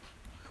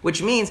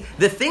 Which means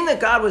the thing that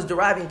God was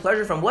deriving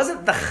pleasure from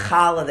wasn't the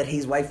challah that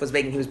his wife was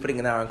making, he was putting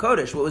in the Aron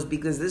Kodesh. What was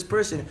because this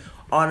person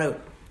on an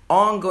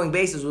ongoing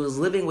basis was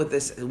living with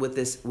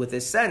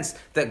this sense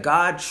that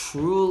God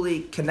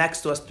truly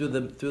connects to us through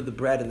the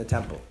bread in the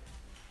temple.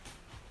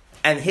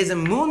 And his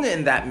emunah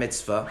in that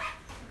mitzvah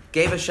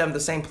gave Hashem the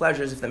same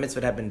pleasure as if the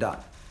mitzvah had been done.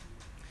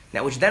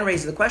 Now, which then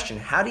raises the question,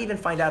 how do you even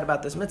find out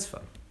about this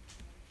mitzvah?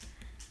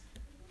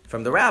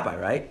 From the rabbi,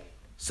 right?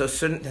 So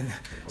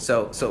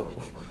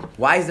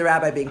why is the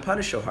rabbi being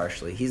punished so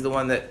harshly? He's the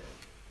one that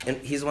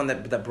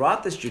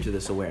brought this Jew to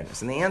this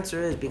awareness. And the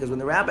answer is because when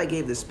the rabbi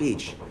gave this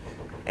speech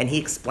and he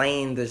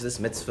explained there's this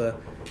mitzvah,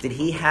 did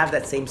he have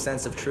that same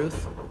sense of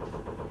truth?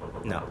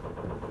 No.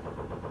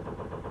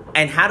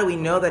 And how do we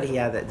know that he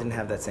didn't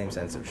have that same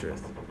sense of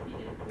truth?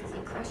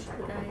 He crushed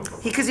the guys.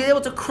 Because he was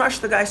able to crush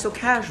the guy so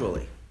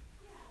casually.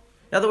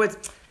 In other words,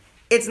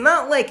 it's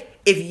not like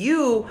if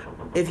you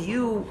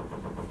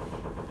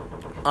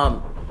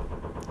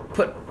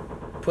put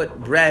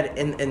bread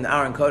in the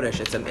Aron Kodesh,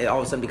 it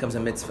all of a sudden becomes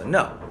a mitzvah.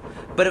 No.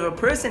 But if a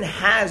person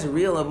has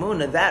real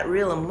emunah,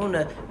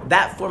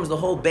 that forms the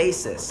whole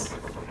basis.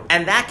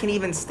 And that can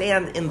even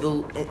stand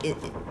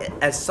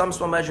as some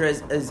small measure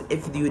as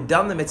if you had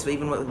done the mitzvah,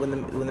 even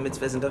when the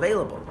mitzvah isn't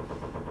available.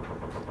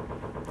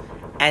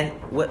 And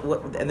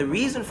and the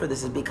reason for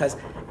this is because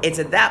it's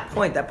at that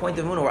point of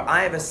emunah, where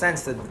I have a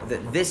sense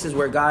that this is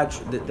where God,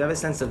 that I have a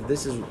sense of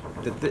this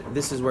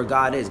is where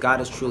God is. God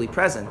is truly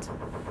present.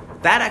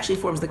 That actually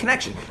forms the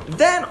connection.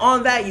 Then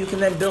on that you can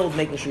then build,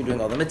 making sure you're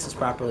doing all the mitzvahs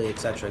properly,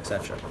 etc.,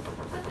 etc.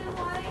 But then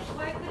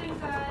why couldn't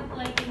God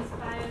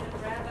inspire the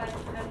rabbi to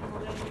have him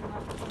away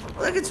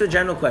from Well, it's a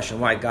general question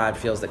why God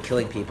feels that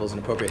killing people is an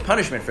appropriate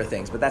punishment for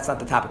things, but that's not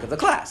the topic of the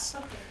class.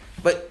 Okay.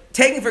 But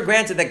taking for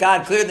granted that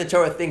God clearly in the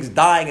Torah thinks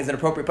dying is an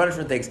appropriate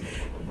punishment for things,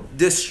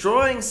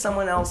 destroying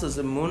someone else's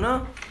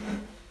emunah,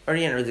 or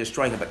you know,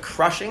 destroying it, but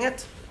crushing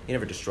it, you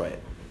never destroy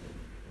it.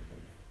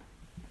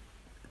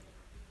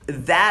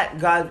 That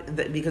God,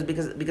 because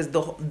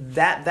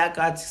that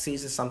God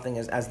sees as something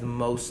as the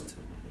most,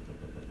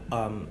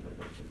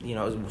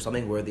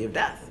 something worthy of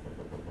death.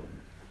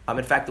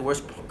 In fact, the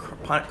worst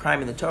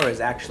crime in the Torah is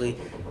actually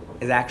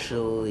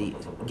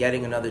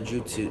getting another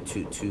Jew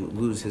to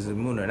lose his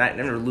emunah, not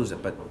never lose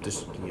it, but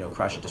just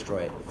crush it,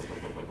 destroy it.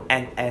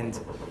 And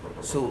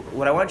so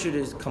what I want you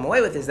to come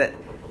away with is that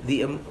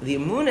the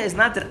emunah is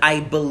not that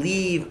I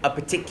believe a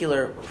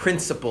particular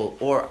principle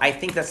or I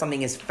think that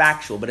something is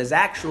factual, but is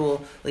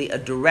actually a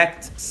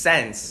direct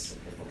sense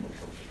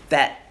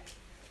that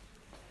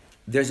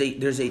there's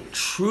a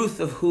truth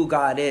of who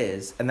God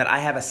is, and that I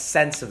have a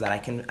sense of that. I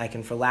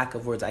can for lack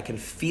of words, I can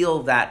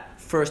feel that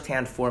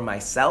firsthand for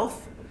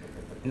myself,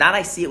 not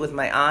I see it with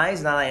my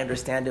eyes, not I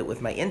understand it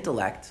with my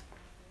intellect,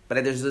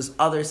 but there's this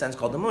other sense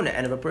called emunah.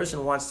 And if a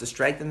person wants to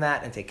strengthen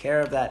that and take care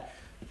of that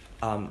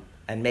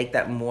and make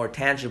that more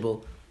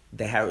tangible,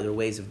 there are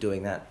ways of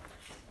doing that,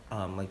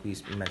 like we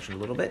mentioned a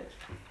little bit.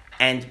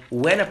 And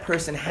when a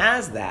person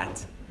has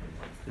that,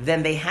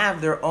 then they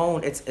have their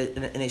own, it's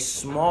in a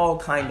small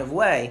kind of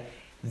way,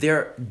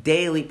 their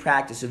daily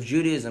practice of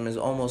Judaism is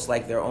almost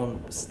like their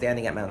own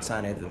standing at Mount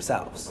Sinai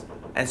themselves.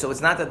 And so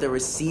it's not that they're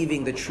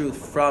receiving the truth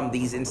from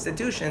these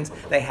institutions,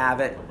 they have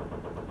it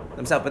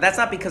themselves. But that's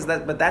not because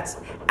but that's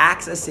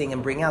accessing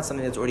and bringing out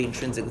something that's already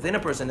intrinsic within a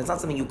person. It's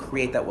not something you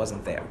create that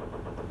wasn't there.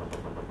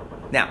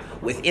 Now,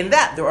 within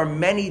that, there are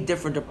many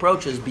different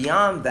approaches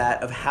beyond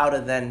that of how to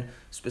then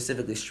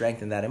specifically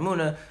strengthen that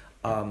emunah.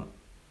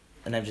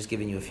 And I've just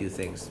given you a few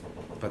things.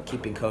 But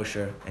keeping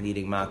kosher and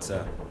eating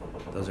matzah,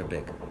 those are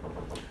big.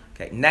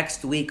 Okay,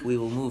 next week we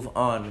will move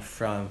on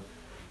from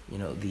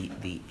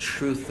the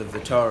truth of the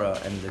Torah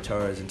and the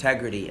Torah's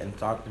integrity and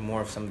talk more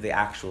of some of the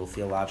actual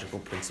theological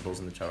principles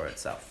in the Torah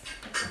itself.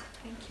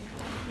 Thank you.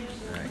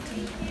 All right.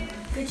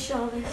 Good Shabbos.